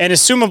 And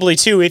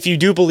assumably, too, if you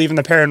do believe in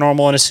the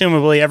paranormal, and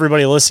assumably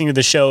everybody listening to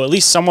the show at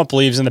least somewhat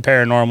believes in the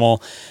paranormal,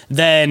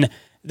 then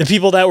the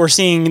people that were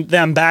seeing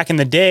them back in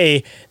the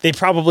day, they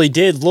probably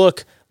did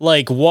look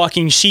like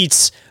walking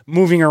sheets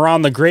moving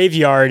around the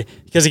graveyard,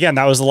 because, again,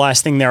 that was the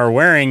last thing they were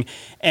wearing.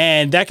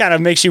 And that kind of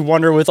makes you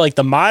wonder with, like,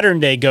 the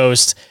modern-day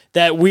ghosts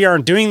that we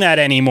aren't doing that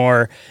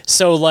anymore.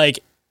 So, like,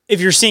 if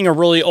you're seeing a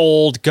really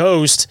old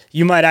ghost,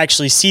 you might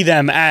actually see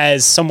them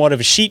as somewhat of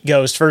a sheet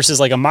ghost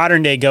versus like a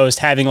modern day ghost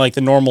having like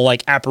the normal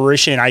like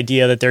apparition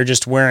idea that they're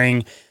just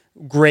wearing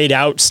grayed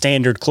out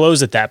standard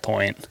clothes at that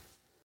point.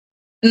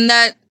 And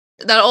that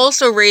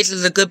also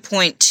raises a good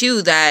point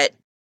too, that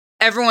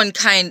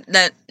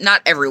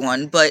not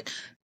everyone, but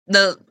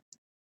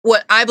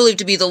what I believe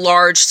to be the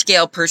large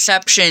scale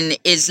perception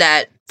is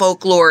that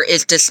folklore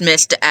is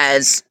dismissed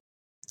as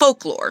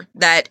folklore,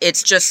 that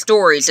it's just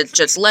stories, it's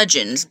just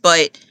legends.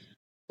 But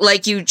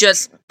like you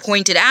just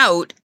pointed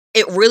out,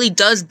 it really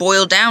does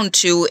boil down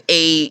to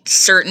a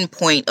certain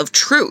point of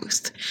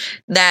truth,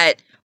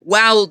 that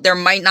while there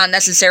might not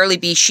necessarily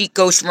be sheet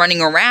ghosts running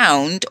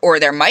around, or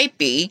there might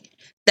be,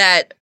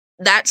 that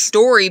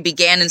story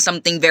began in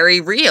something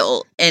very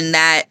real, and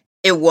that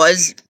it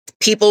was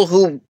people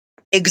who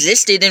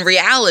existed in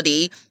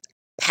reality,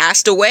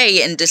 passed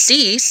away and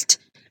deceased,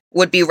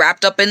 would be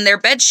wrapped up in their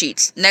bed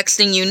sheets. Next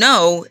thing you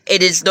know,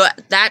 it is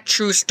that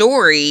true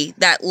story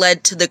that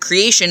led to the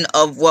creation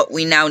of what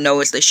we now know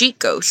as the sheet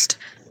ghost.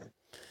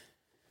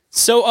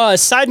 So,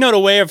 side note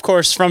away, of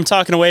course, from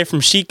talking away from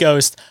sheet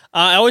ghost,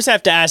 I always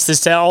have to ask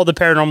this to all the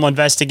paranormal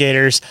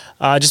investigators,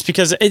 just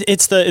because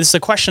it's the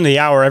question of the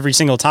hour every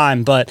single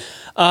time. But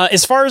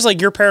as far as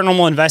like your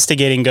paranormal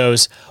investigating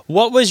goes,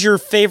 what was your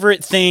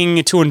favorite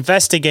thing to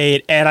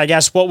investigate? And I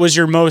guess what was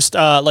your most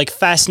like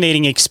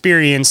fascinating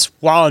experience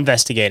while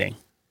investigating?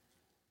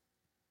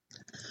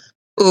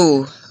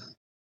 Ooh.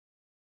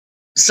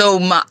 So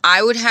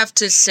I would have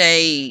to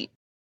say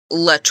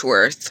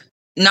Letchworth.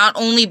 Not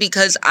only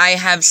because I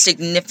have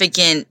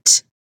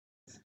significant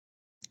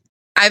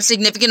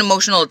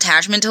emotional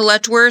attachment to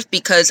Letchworth,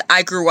 because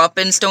I grew up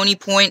in Stony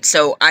Point,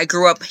 so I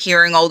grew up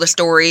hearing all the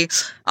story.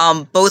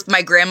 Both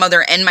my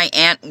grandmother and my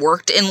aunt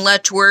worked in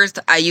Letchworth.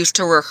 I used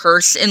to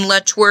rehearse in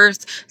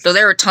Letchworth, so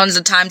there were tons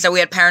of times that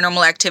we had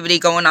paranormal activity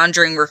going on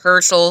during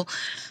rehearsal.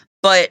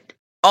 But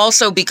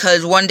also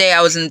because one day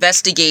I was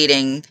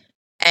investigating,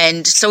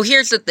 and so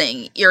here's the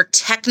thing, you're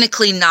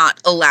technically not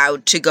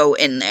allowed to go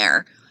in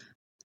there.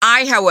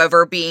 I,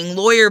 however, being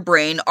lawyer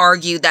brain,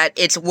 argue that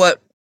it's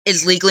what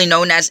is legally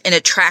known as an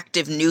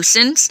attractive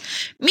nuisance,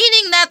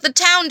 meaning that the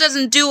town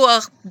doesn't do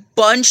a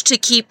bunch to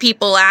keep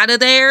people out of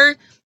there.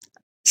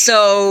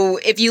 So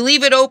if you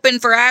leave it open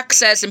for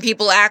access and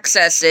people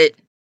access it,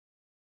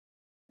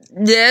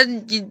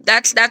 then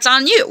that's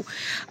on you.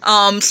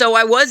 So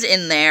I was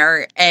in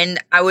there, and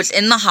I was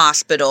in the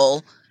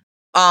hospital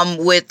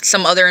with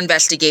some other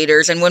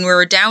investigators, and when we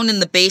were down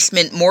in the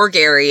basement morgue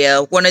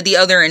area, one of the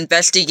other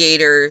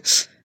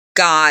investigators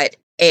got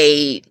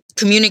a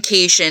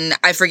communication,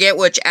 I forget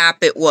which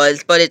app it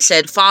was, but it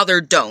said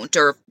 "Father don't"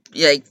 or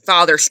like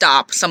 "Father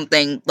stop,"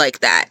 something like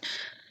that.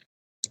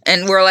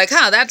 And we're like,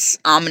 that's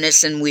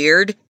ominous and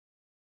weird.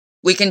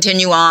 We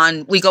continue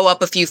on, we go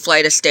up a few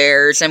flight of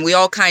stairs, and we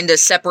all kind of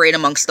separate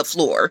amongst the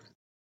floor.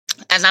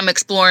 As I'm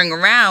exploring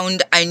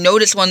around, I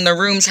notice one of the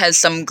rooms has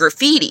some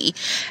graffiti,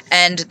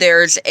 and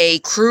there's a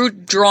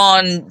crude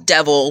drawn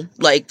devil,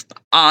 like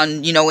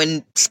on,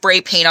 in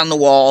spray paint on the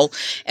wall,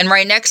 and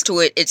right next to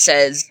it, it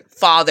says,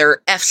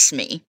 "Father F's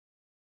me."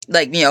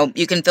 Like,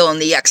 you can fill in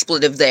the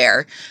expletive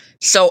there.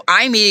 So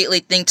I immediately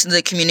think to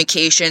the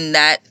communication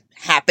that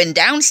happened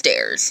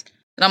downstairs.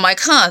 And I'm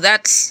like,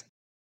 that's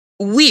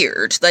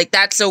weird. Like,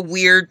 that's a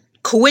weird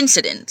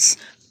coincidence.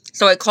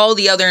 So I call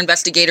the other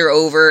investigator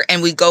over,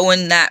 and we go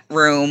in that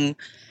room,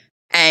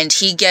 and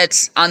he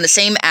gets on the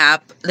same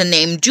app, the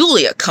name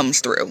Julia comes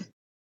through.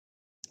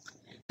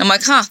 I'm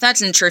like,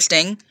 that's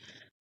interesting.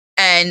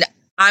 And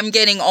I'm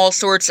getting all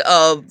sorts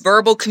of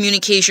verbal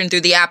communication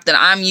through the app that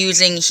I'm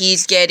using.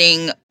 He's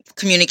getting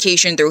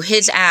communication through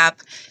his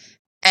app.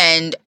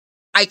 And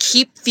I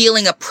keep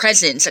feeling a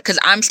presence because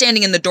I'm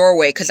standing in the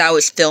doorway because I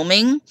was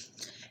filming.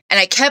 And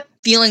I kept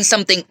feeling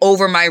something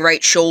over my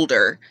right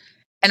shoulder.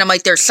 And I'm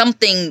like, there's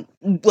something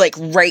like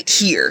right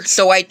here.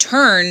 So I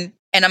turn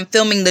and I'm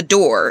filming the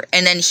door.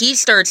 And then he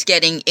starts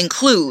getting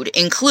include.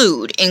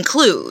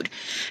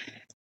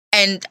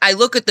 And I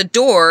look at the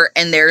door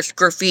and there's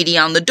graffiti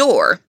on the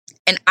door.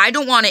 And I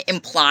don't want to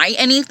imply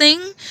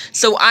anything.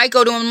 So I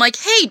go to him like,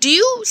 hey, do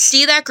you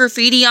see that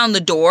graffiti on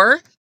the door?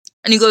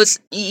 And he goes,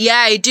 yeah,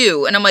 I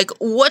do. And I'm like,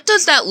 what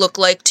does that look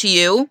like to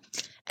you?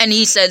 And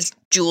he says,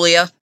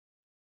 Julia.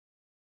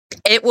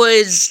 It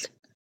was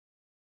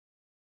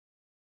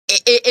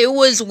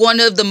one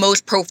of the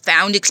most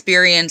profound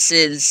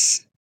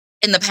experiences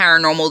in the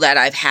paranormal that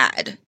I've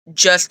had.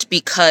 Just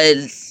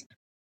because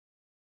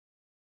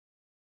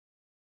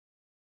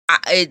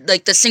I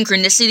like the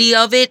synchronicity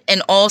of it,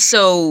 and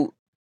also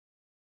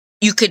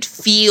you could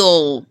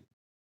feel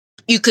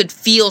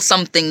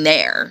something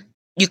there.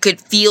 You could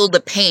feel the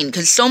pain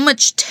because so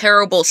much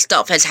terrible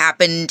stuff has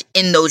happened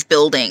in those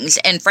buildings.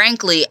 And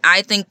frankly,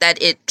 I think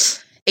that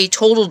it's a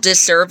total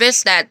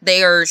disservice that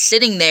they are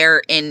sitting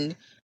there in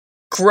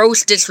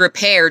gross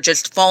disrepair,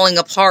 just falling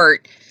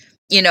apart,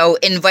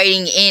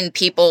 inviting in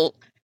people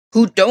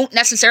who don't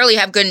necessarily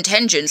have good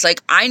intentions.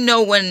 Like, I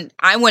know when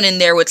I went in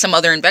there with some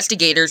other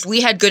investigators,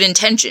 we had good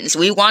intentions.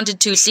 We wanted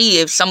to see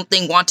if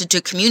something wanted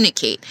to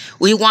communicate.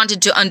 We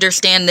wanted to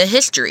understand the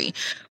history.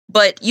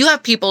 But you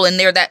have people in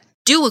there that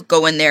do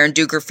go in there and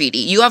do graffiti.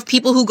 You have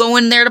people who go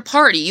in there to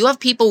party. You have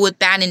people with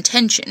bad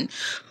intention.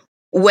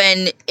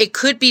 When it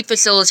could be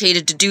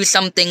facilitated to do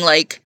something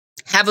like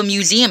have a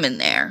museum in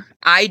there.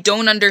 I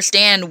don't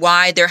understand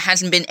why there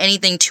hasn't been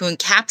anything to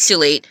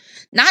encapsulate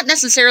not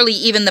necessarily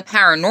even the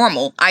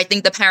paranormal. I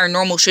think the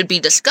paranormal should be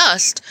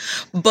discussed,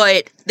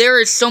 but there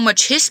is so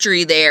much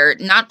history there,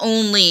 not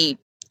only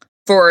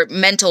for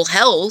mental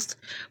health,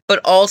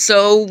 but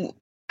also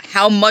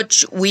how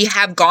much we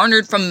have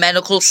garnered from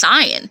medical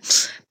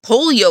science.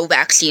 Polio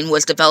vaccine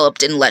was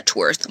developed in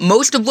Letchworth.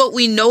 Most of what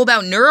we know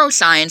about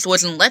neuroscience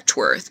was in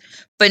Letchworth,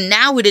 but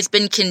now it has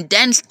been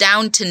condensed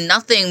down to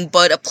nothing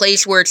but a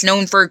place where it's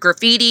known for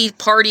graffiti,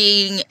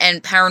 partying,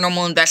 and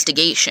paranormal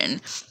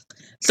investigation.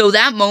 So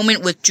that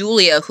moment with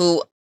Julia,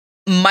 who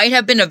might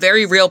have been a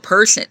very real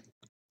person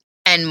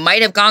and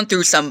might have gone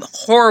through some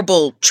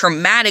horrible,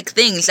 traumatic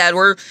things that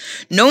were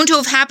known to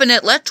have happened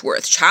at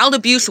Letchworth. Child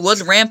abuse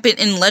was rampant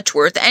in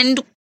Letchworth and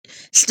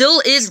still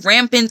is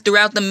rampant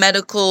throughout the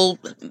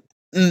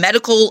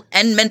medical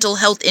and mental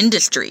health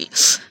industry.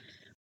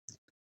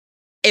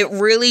 It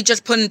really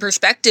just put in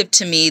perspective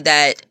to me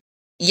that,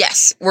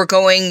 yes, we're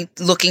going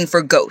looking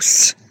for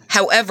ghosts.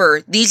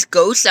 However, these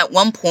ghosts at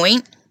one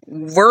point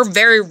were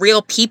very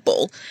real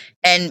people,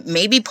 and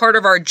maybe part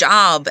of our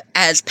job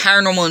as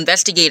paranormal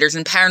investigators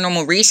and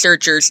paranormal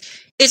researchers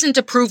isn't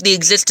to prove the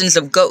existence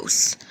of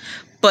ghosts,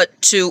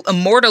 but to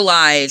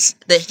immortalize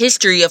the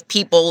history of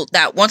people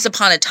that once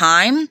upon a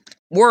time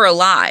were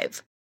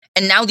alive,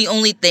 and now the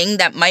only thing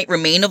that might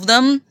remain of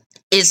them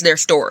is their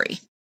story.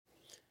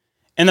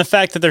 And the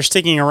fact that they're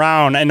sticking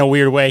around in a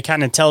weird way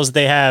kind of tells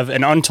they have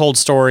an untold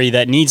story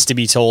that needs to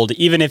be told,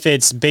 even if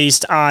it's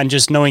based on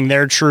just knowing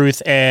their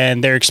truth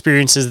and their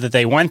experiences that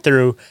they went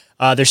through.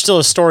 There's still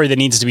a story that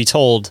needs to be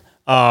told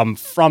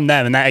from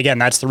them. And that, again,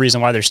 that's the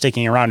reason why they're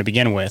sticking around to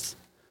begin with.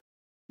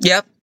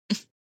 Yep.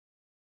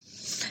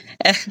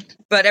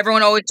 But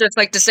everyone always just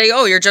like to say,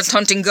 oh, you're just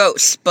hunting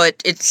ghosts.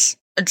 But it's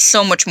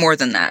so much more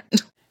than that.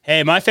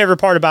 Hey, my favorite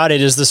part about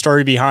it is the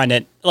story behind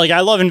it. Like,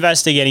 I love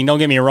investigating, don't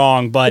get me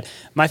wrong, but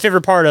my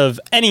favorite part of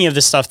any of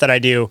the stuff that I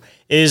do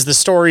is the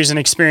stories and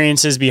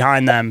experiences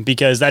behind them,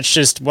 because that's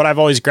just what I've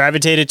always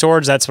gravitated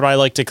towards. That's what I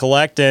like to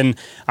collect, and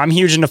I'm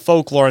huge into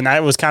folklore, and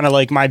that was kind of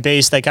like my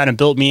base that kind of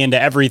built me into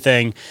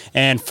everything.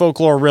 And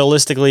folklore,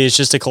 realistically, is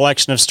just a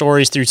collection of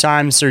stories through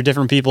times, through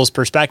different people's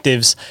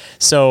perspectives.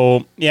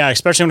 So, yeah,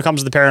 especially when it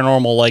comes to the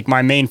paranormal, like,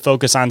 my main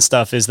focus on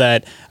stuff is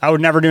that I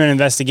would never do an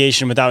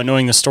investigation without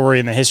knowing the story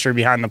and the history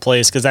behind the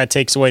place, because that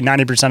takes away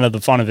 90% of the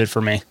fun of it for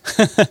me.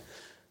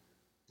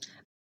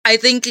 I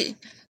think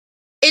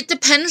it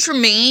depends for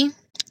me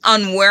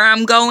on where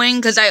I'm going,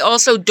 because I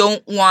also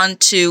don't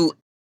want to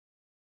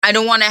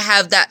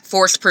have that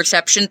forced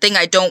perception thing.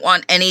 I don't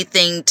want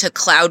anything to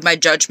cloud my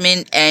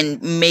judgment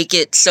and make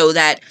it so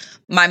that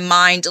my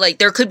mind, like,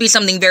 there could be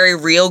something very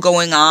real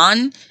going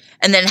on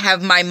and then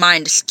have my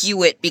mind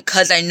skew it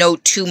because I know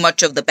too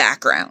much of the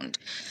background.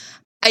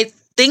 I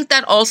think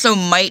that also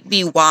might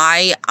be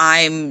why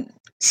I'm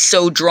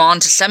so drawn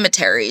to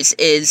cemeteries,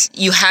 is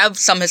you have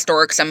some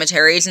historic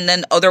cemeteries and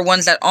then other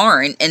ones that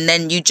aren't. And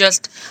then you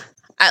just,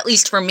 at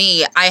least for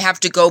me, I have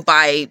to go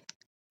by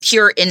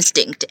pure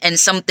instinct and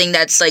something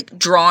that's like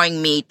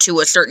drawing me to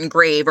a certain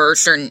grave or a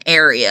certain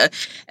area.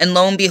 And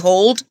lo and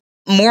behold,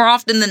 more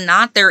often than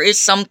not, there is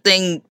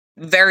something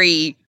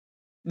very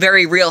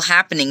very real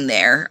happening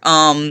there.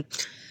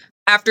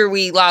 After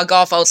we log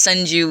off, I'll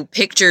send you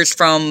pictures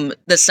from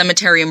the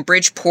cemetery in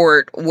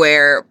Bridgeport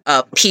where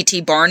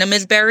P.T. Barnum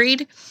is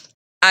buried.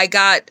 I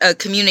got a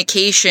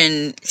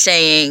communication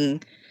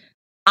saying,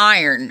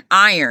 iron.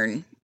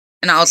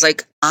 And I was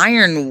like,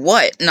 iron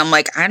what? And I'm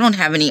like, I don't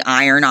have any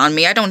iron on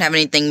me. I don't have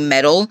anything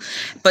metal.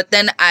 But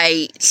then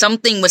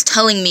something was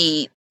telling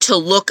me to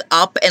look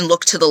up and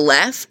look to the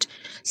left.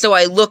 So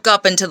I look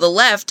up and to the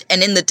left,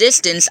 and in the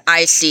distance,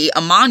 I see a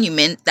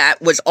monument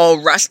that was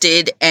all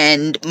rusted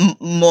and,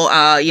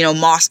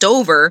 mossed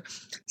over.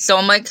 So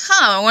I'm like,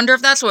 I wonder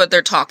if that's what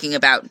they're talking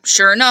about.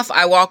 Sure enough,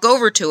 I walk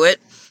over to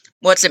it.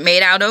 What's it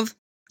made out of?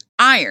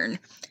 Iron.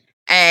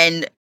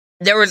 And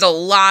there was a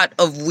lot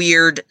of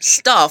weird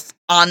stuff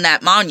on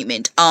that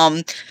monument.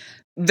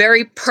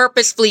 Very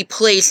purposefully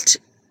placed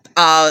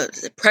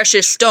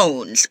precious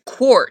stones,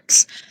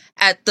 quartz.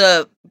 At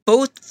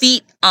both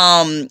feet,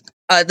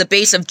 the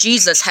base of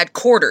Jesus had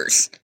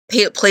quarters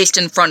placed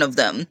in front of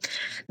them.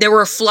 There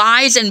were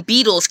flies and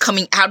beetles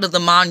coming out of the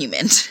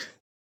monument.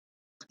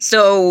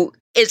 So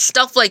it's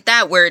stuff like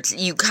that where it's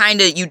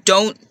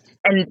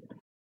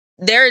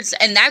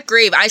and that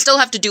grave, I still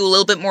have to do a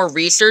little bit more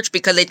research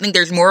because I think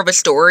there's more of a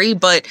story,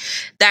 but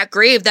that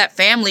grave, that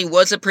family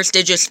was a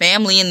prestigious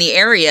family in the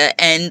area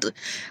and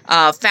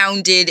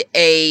founded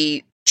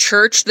a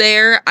church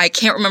there. I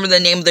can't remember the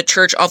name of the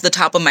church off the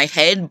top of my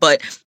head,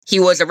 but he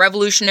was a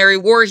Revolutionary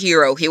War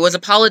hero. He was a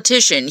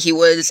politician. He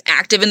was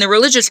active in the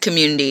religious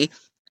community.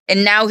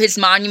 And now his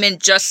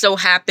monument just so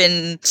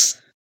happens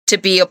to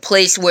be a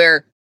place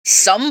where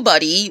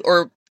somebody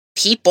or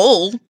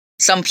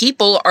some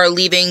people are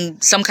leaving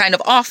some kind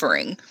of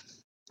offering.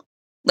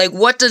 Like,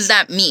 what does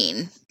that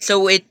mean?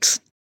 So it's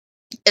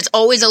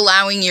always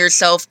allowing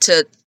yourself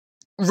to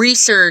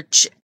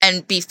research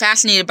and be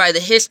fascinated by the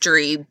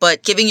history,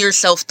 but giving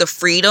yourself the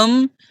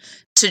freedom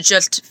to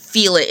just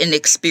feel it and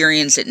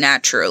experience it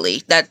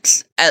naturally.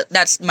 That's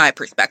my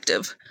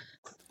perspective.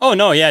 Oh,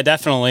 no, yeah,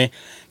 definitely.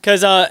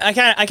 Because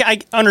I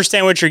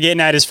understand what you're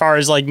getting at as far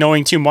as like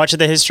knowing too much of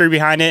the history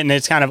behind it and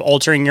it's kind of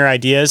altering your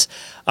ideas.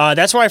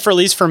 That's why, at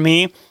least for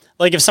me,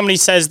 like if somebody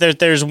says that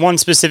there's one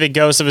specific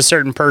ghost of a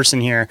certain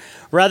person here,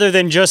 rather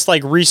than just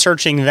like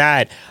researching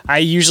that, I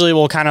usually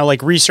will kind of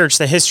like research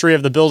the history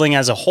of the building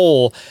as a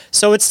whole.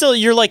 So it's still,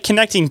 you're like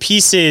connecting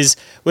pieces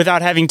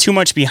without having too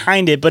much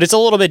behind it, but it's a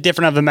little bit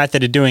different of a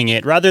method of doing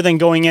it. Rather than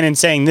going in and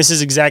saying, this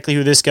is exactly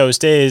who this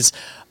ghost is,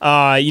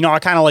 I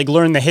kind of like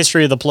learn the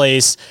history of the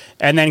place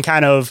and then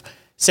kind of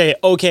say,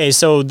 okay,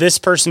 so this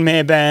person may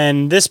have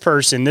been this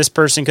person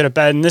could have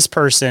been this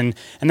person,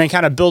 and then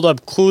kind of build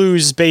up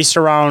clues based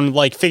around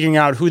like figuring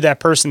out who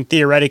that person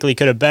theoretically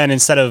could have been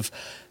instead of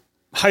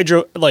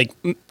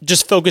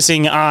just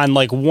focusing on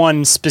like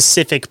one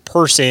specific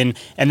person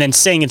and then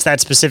saying it's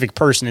that specific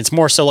person. It's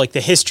more so like the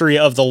history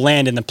of the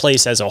land and the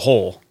place as a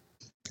whole.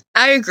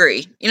 I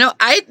agree.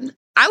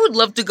 I would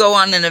love to go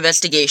on an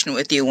investigation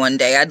with you one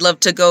day. I'd love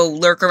to go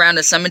lurk around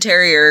a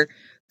cemetery or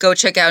go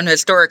check out an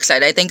historic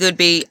site. I think it'd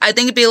be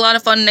a lot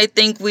of fun, and I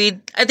think we'd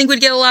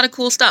get a lot of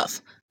cool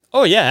stuff.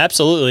 Oh yeah,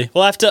 absolutely.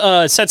 We'll have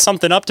to set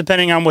something up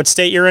depending on what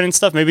state you're in and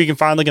stuff. Maybe we can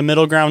find like a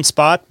middle ground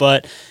spot,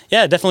 but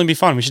yeah, definitely be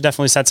fun. We should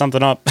definitely set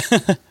something up.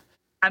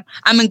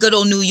 I'm in good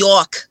old New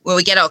York where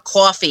we get our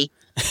coffee.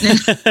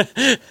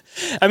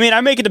 I mean,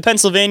 I make it to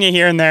Pennsylvania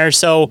here and there,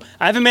 so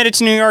I haven't made it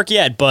to New York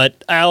yet,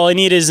 but all I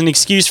need is an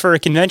excuse for a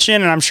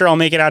convention, and I'm sure I'll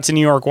make it out to New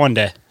York one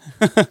day.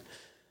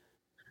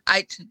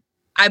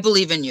 I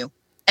believe in you.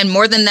 And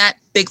more than that,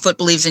 Bigfoot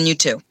believes in you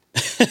too.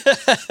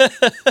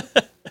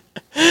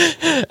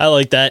 I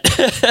like that.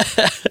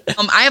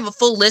 I have a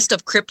full list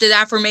of cryptid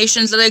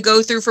affirmations that I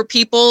go through for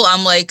people.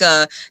 I'm like,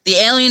 the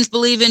aliens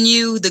believe in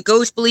you, the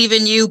ghosts believe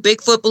in you,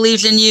 Bigfoot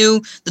believes in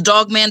you, the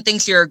dog man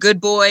thinks you're a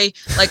good boy.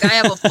 Like I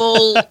have a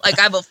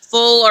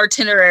full,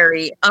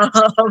 itinerary of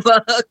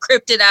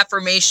cryptid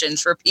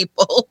affirmations for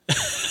people.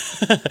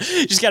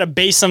 You just got to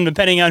base them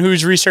depending on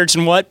who's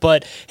researching what.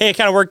 But hey, it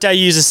kind of worked out.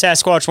 You use a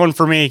Sasquatch one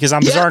for me because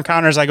on Bizarre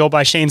Encounters I go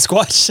by Shane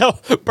Squatch, so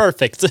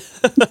perfect.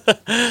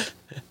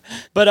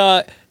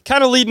 But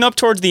kind of leading up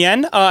towards the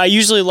end, I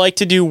usually like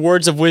to do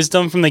words of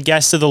wisdom from the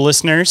guests to the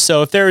listeners.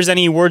 So if there is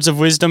any words of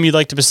wisdom you'd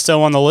like to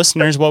bestow on the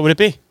listeners, what would it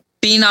be?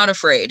 Be not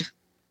afraid.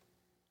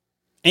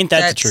 Ain't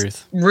that the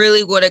truth?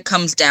 Really what it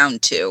comes down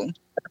to.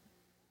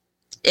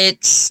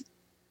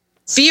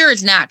 Fear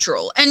is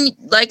natural. And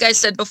like I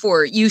said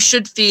before, you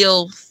should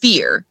feel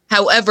fear.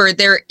 However,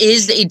 there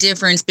is a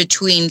difference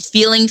between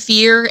feeling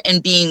fear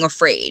and being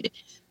afraid.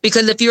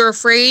 Because if you're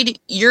afraid,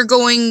 you're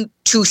going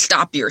to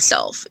stop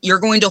yourself. You're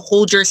going to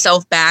hold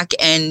yourself back,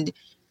 and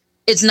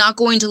it's not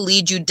going to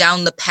lead you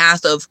down the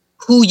path of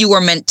who you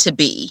are meant to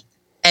be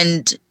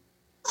and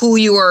who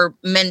you are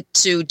meant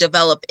to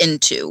develop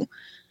into.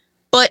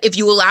 But if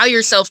you allow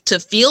yourself to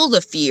feel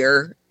the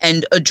fear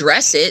and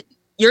address it,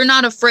 you're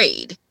not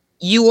afraid.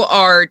 You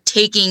are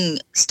taking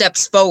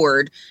steps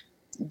forward,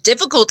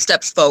 difficult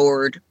steps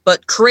forward,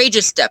 but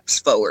courageous steps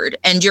forward.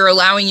 And you're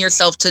allowing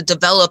yourself to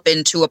develop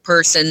into a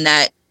person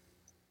that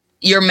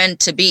you're meant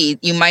to be.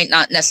 You might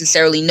not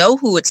necessarily know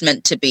who it's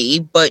meant to be,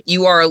 but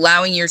you are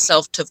allowing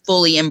yourself to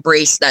fully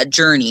embrace that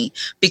journey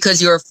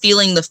because you're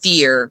feeling the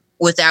fear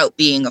without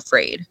being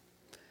afraid.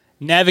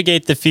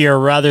 Navigate the fear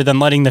rather than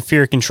letting the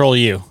fear control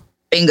you.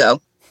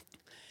 Bingo.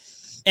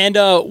 And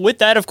with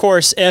that, of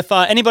course, if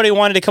anybody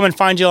wanted to come and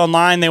find you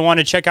online, they want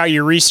to check out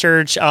your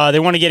research, they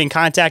want to get in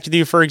contact with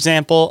you, for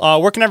example,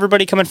 where can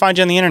everybody come and find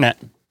you on the internet?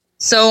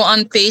 So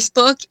on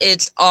Facebook,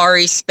 it's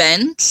Ari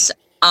Spence.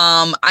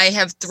 I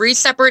have 3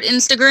 separate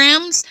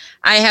Instagrams.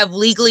 I have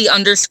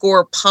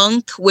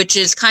legally_punk, which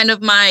is kind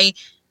of my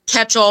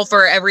catch-all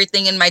for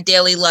everything in my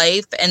daily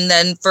life. And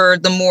then for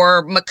the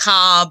more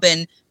macabre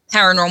and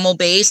paranormal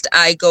based,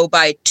 I go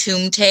by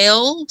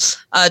Tomb_Tales,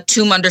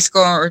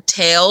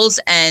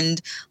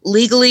 and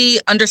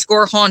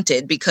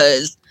legally_haunted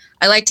because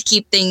I like to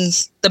keep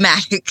things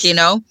thematic, you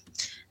know?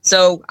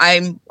 So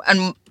I'm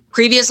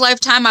previous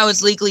lifetime, I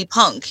was legally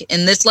punk.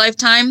 In this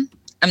lifetime,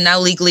 I'm now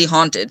legally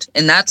haunted,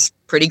 and that's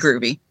pretty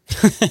groovy.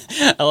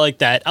 I like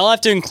that. I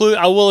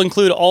will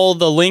include all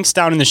the links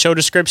down in the show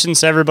description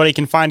so everybody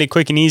can find it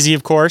quick and easy,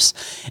 of course.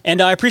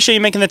 And I appreciate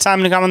you making the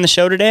time to come on the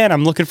show today, and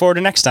I'm looking forward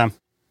to next time.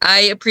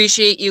 I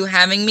appreciate you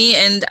having me,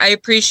 and I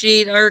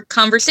appreciate our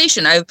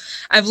conversation.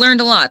 I've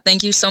learned a lot.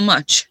 Thank you so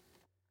much.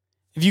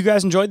 If you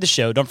guys enjoyed the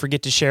show, don't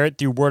forget to share it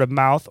through word of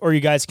mouth, or you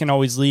guys can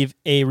always leave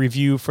a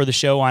review for the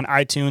show on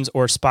iTunes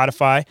or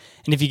Spotify.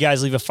 And if you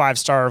guys leave a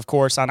 5-star, of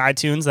course, on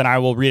iTunes, then I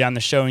will read on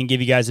the show and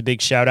give you guys a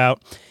big shout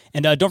out.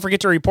 And don't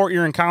forget to report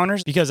your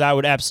encounters because I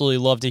would absolutely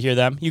love to hear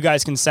them. You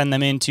guys can send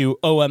them in to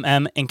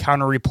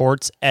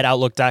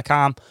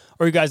ommencounterreports@outlook.com,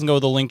 or you guys can go to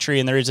the link tree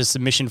and there is a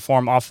submission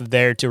form off of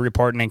there to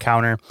report an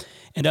encounter.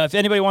 And if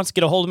anybody wants to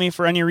get a hold of me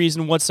for any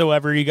reason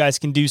whatsoever, you guys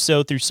can do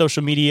so through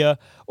social media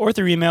or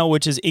through email,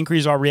 which is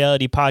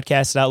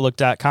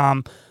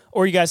increaseourrealitypodcast@outlook.com.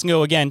 Or you guys can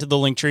go again to the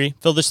link tree,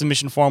 fill the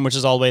submission form, which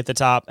is all the way at the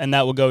top, and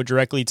that will go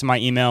directly to my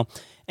email.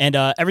 And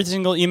every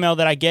single email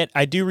that I get,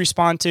 I do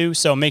respond to.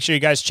 So make sure you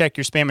guys check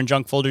your spam and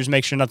junk folders.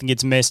 Make sure nothing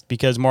gets missed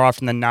because more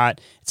often than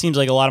not, it seems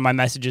like a lot of my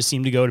messages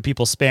seem to go to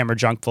people's spam or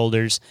junk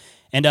folders.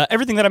 And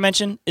everything that I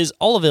mentioned is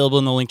all available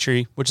in the link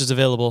tree, which is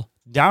available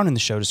down in the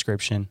show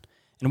description.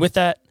 And with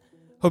that,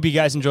 hope you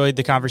guys enjoyed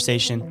the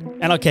conversation,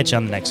 and I'll catch you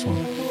on the next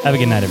one. Have a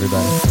good night,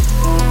 everybody.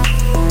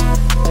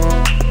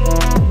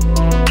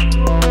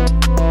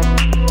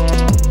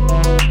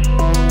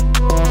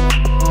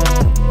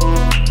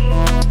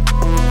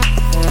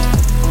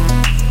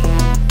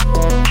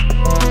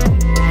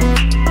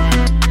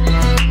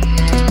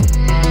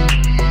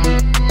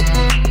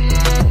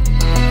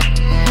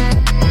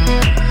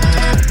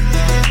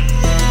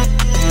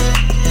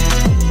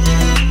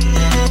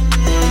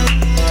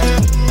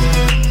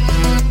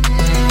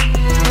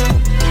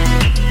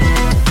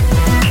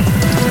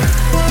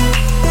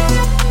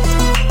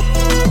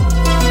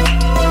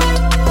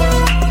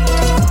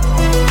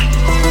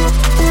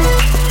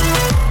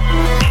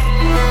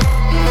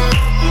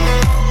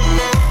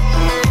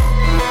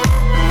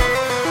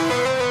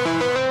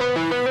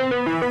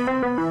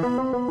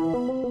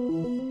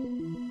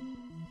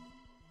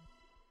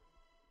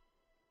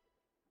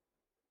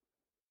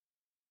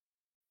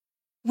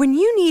 When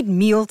you need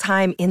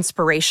mealtime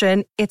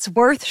inspiration, it's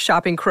worth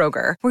shopping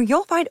Kroger, where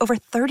you'll find over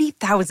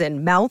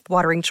 30,000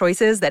 mouth-watering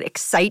choices that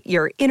excite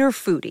your inner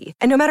foodie.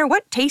 And no matter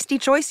what tasty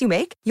choice you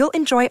make, you'll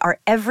enjoy our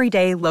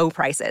everyday low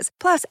prices,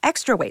 plus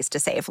extra ways to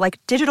save, like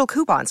digital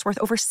coupons worth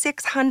over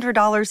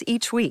 $600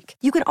 each week.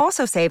 You can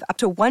also save up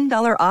to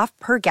 $1 off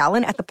per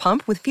gallon at the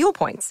pump with fuel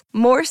points.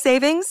 More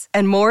savings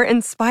and more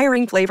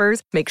inspiring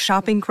flavors make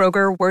shopping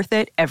Kroger worth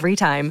it every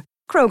time.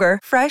 Kroger,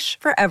 fresh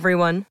for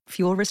everyone.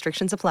 Fuel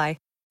restrictions apply.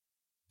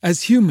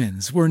 As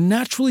humans, we're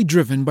naturally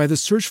driven by the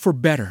search for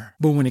better.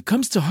 But when it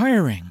comes to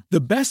hiring,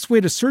 the best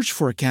way to search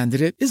for a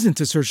candidate isn't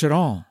to search at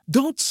all.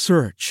 Don't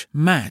search,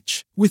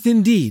 match with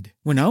Indeed.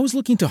 When I was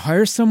looking to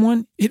hire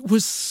someone, it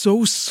was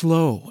so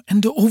slow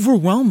and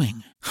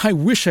overwhelming. I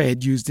wish I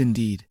had used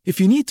Indeed.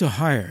 If you need to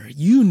hire,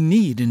 you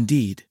need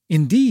Indeed.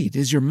 Indeed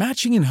is your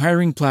matching and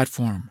hiring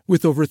platform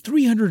with over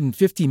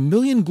 350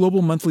 million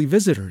global monthly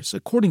visitors,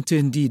 according to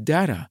Indeed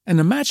data, and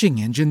a matching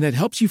engine that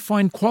helps you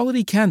find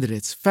quality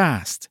candidates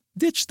fast.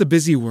 Ditch the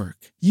busy work.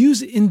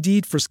 Use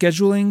Indeed for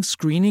scheduling,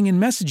 screening,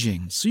 and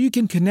messaging so you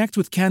can connect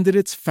with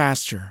candidates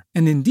faster.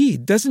 And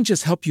Indeed doesn't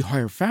just help you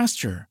hire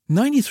faster.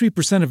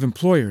 93% of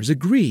employers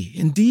agree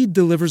Indeed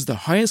delivers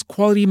the highest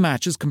quality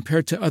matches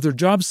compared to other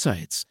job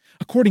sites,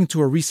 according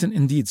to a recent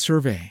Indeed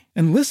survey.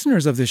 And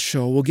listeners of this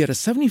show will get a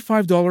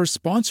 $75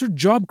 sponsored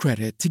job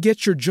credit to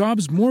get your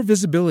jobs more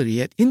visibility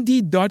at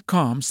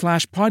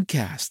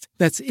Indeed.com/podcast.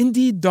 That's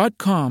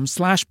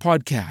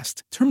Indeed.com/podcast.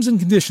 Terms and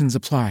conditions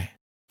apply.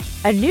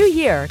 A new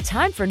year,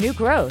 time for new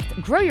growth.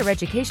 Grow your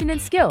education and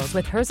skills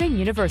with Herzing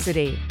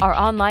University. Our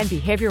online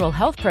behavioral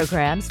health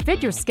programs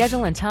fit your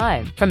schedule and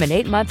time. From an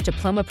 8-month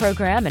diploma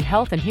program in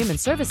health and human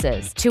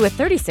services to a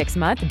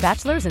 36-month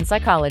bachelor's in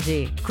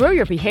psychology. Grow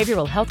your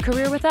behavioral health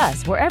career with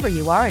us wherever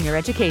you are in your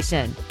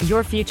education.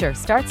 Your future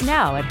starts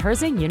now at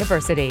Herzing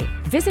University.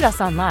 Visit us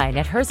online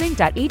at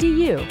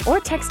herzing.edu or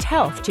text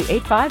HEALTH to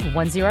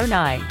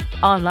 85109.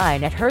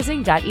 Online at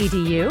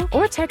herzing.edu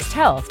or text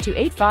HEALTH to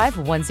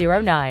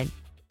 85109.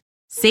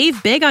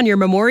 Save big on your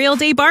Memorial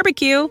Day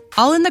barbecue,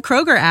 all in the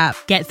Kroger app.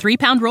 Get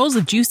 3-pound rolls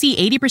of juicy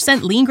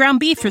 80% lean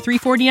ground beef for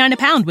 $3.49 a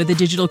pound with a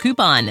digital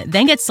coupon.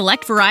 Then get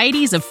select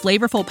varieties of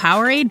flavorful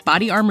Powerade,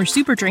 Body Armor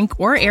Super Drink,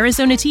 or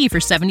Arizona tea for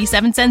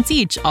 77 cents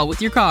each, all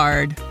with your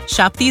card.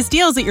 Shop these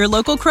deals at your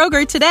local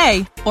Kroger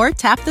today, or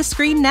tap the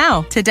screen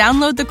now to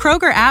download the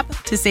Kroger app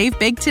to save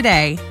big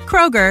today.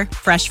 Kroger,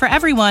 fresh for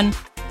everyone.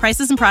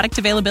 Prices and product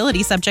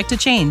availability subject to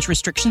change.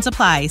 Restrictions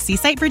apply. See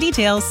site for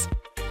details.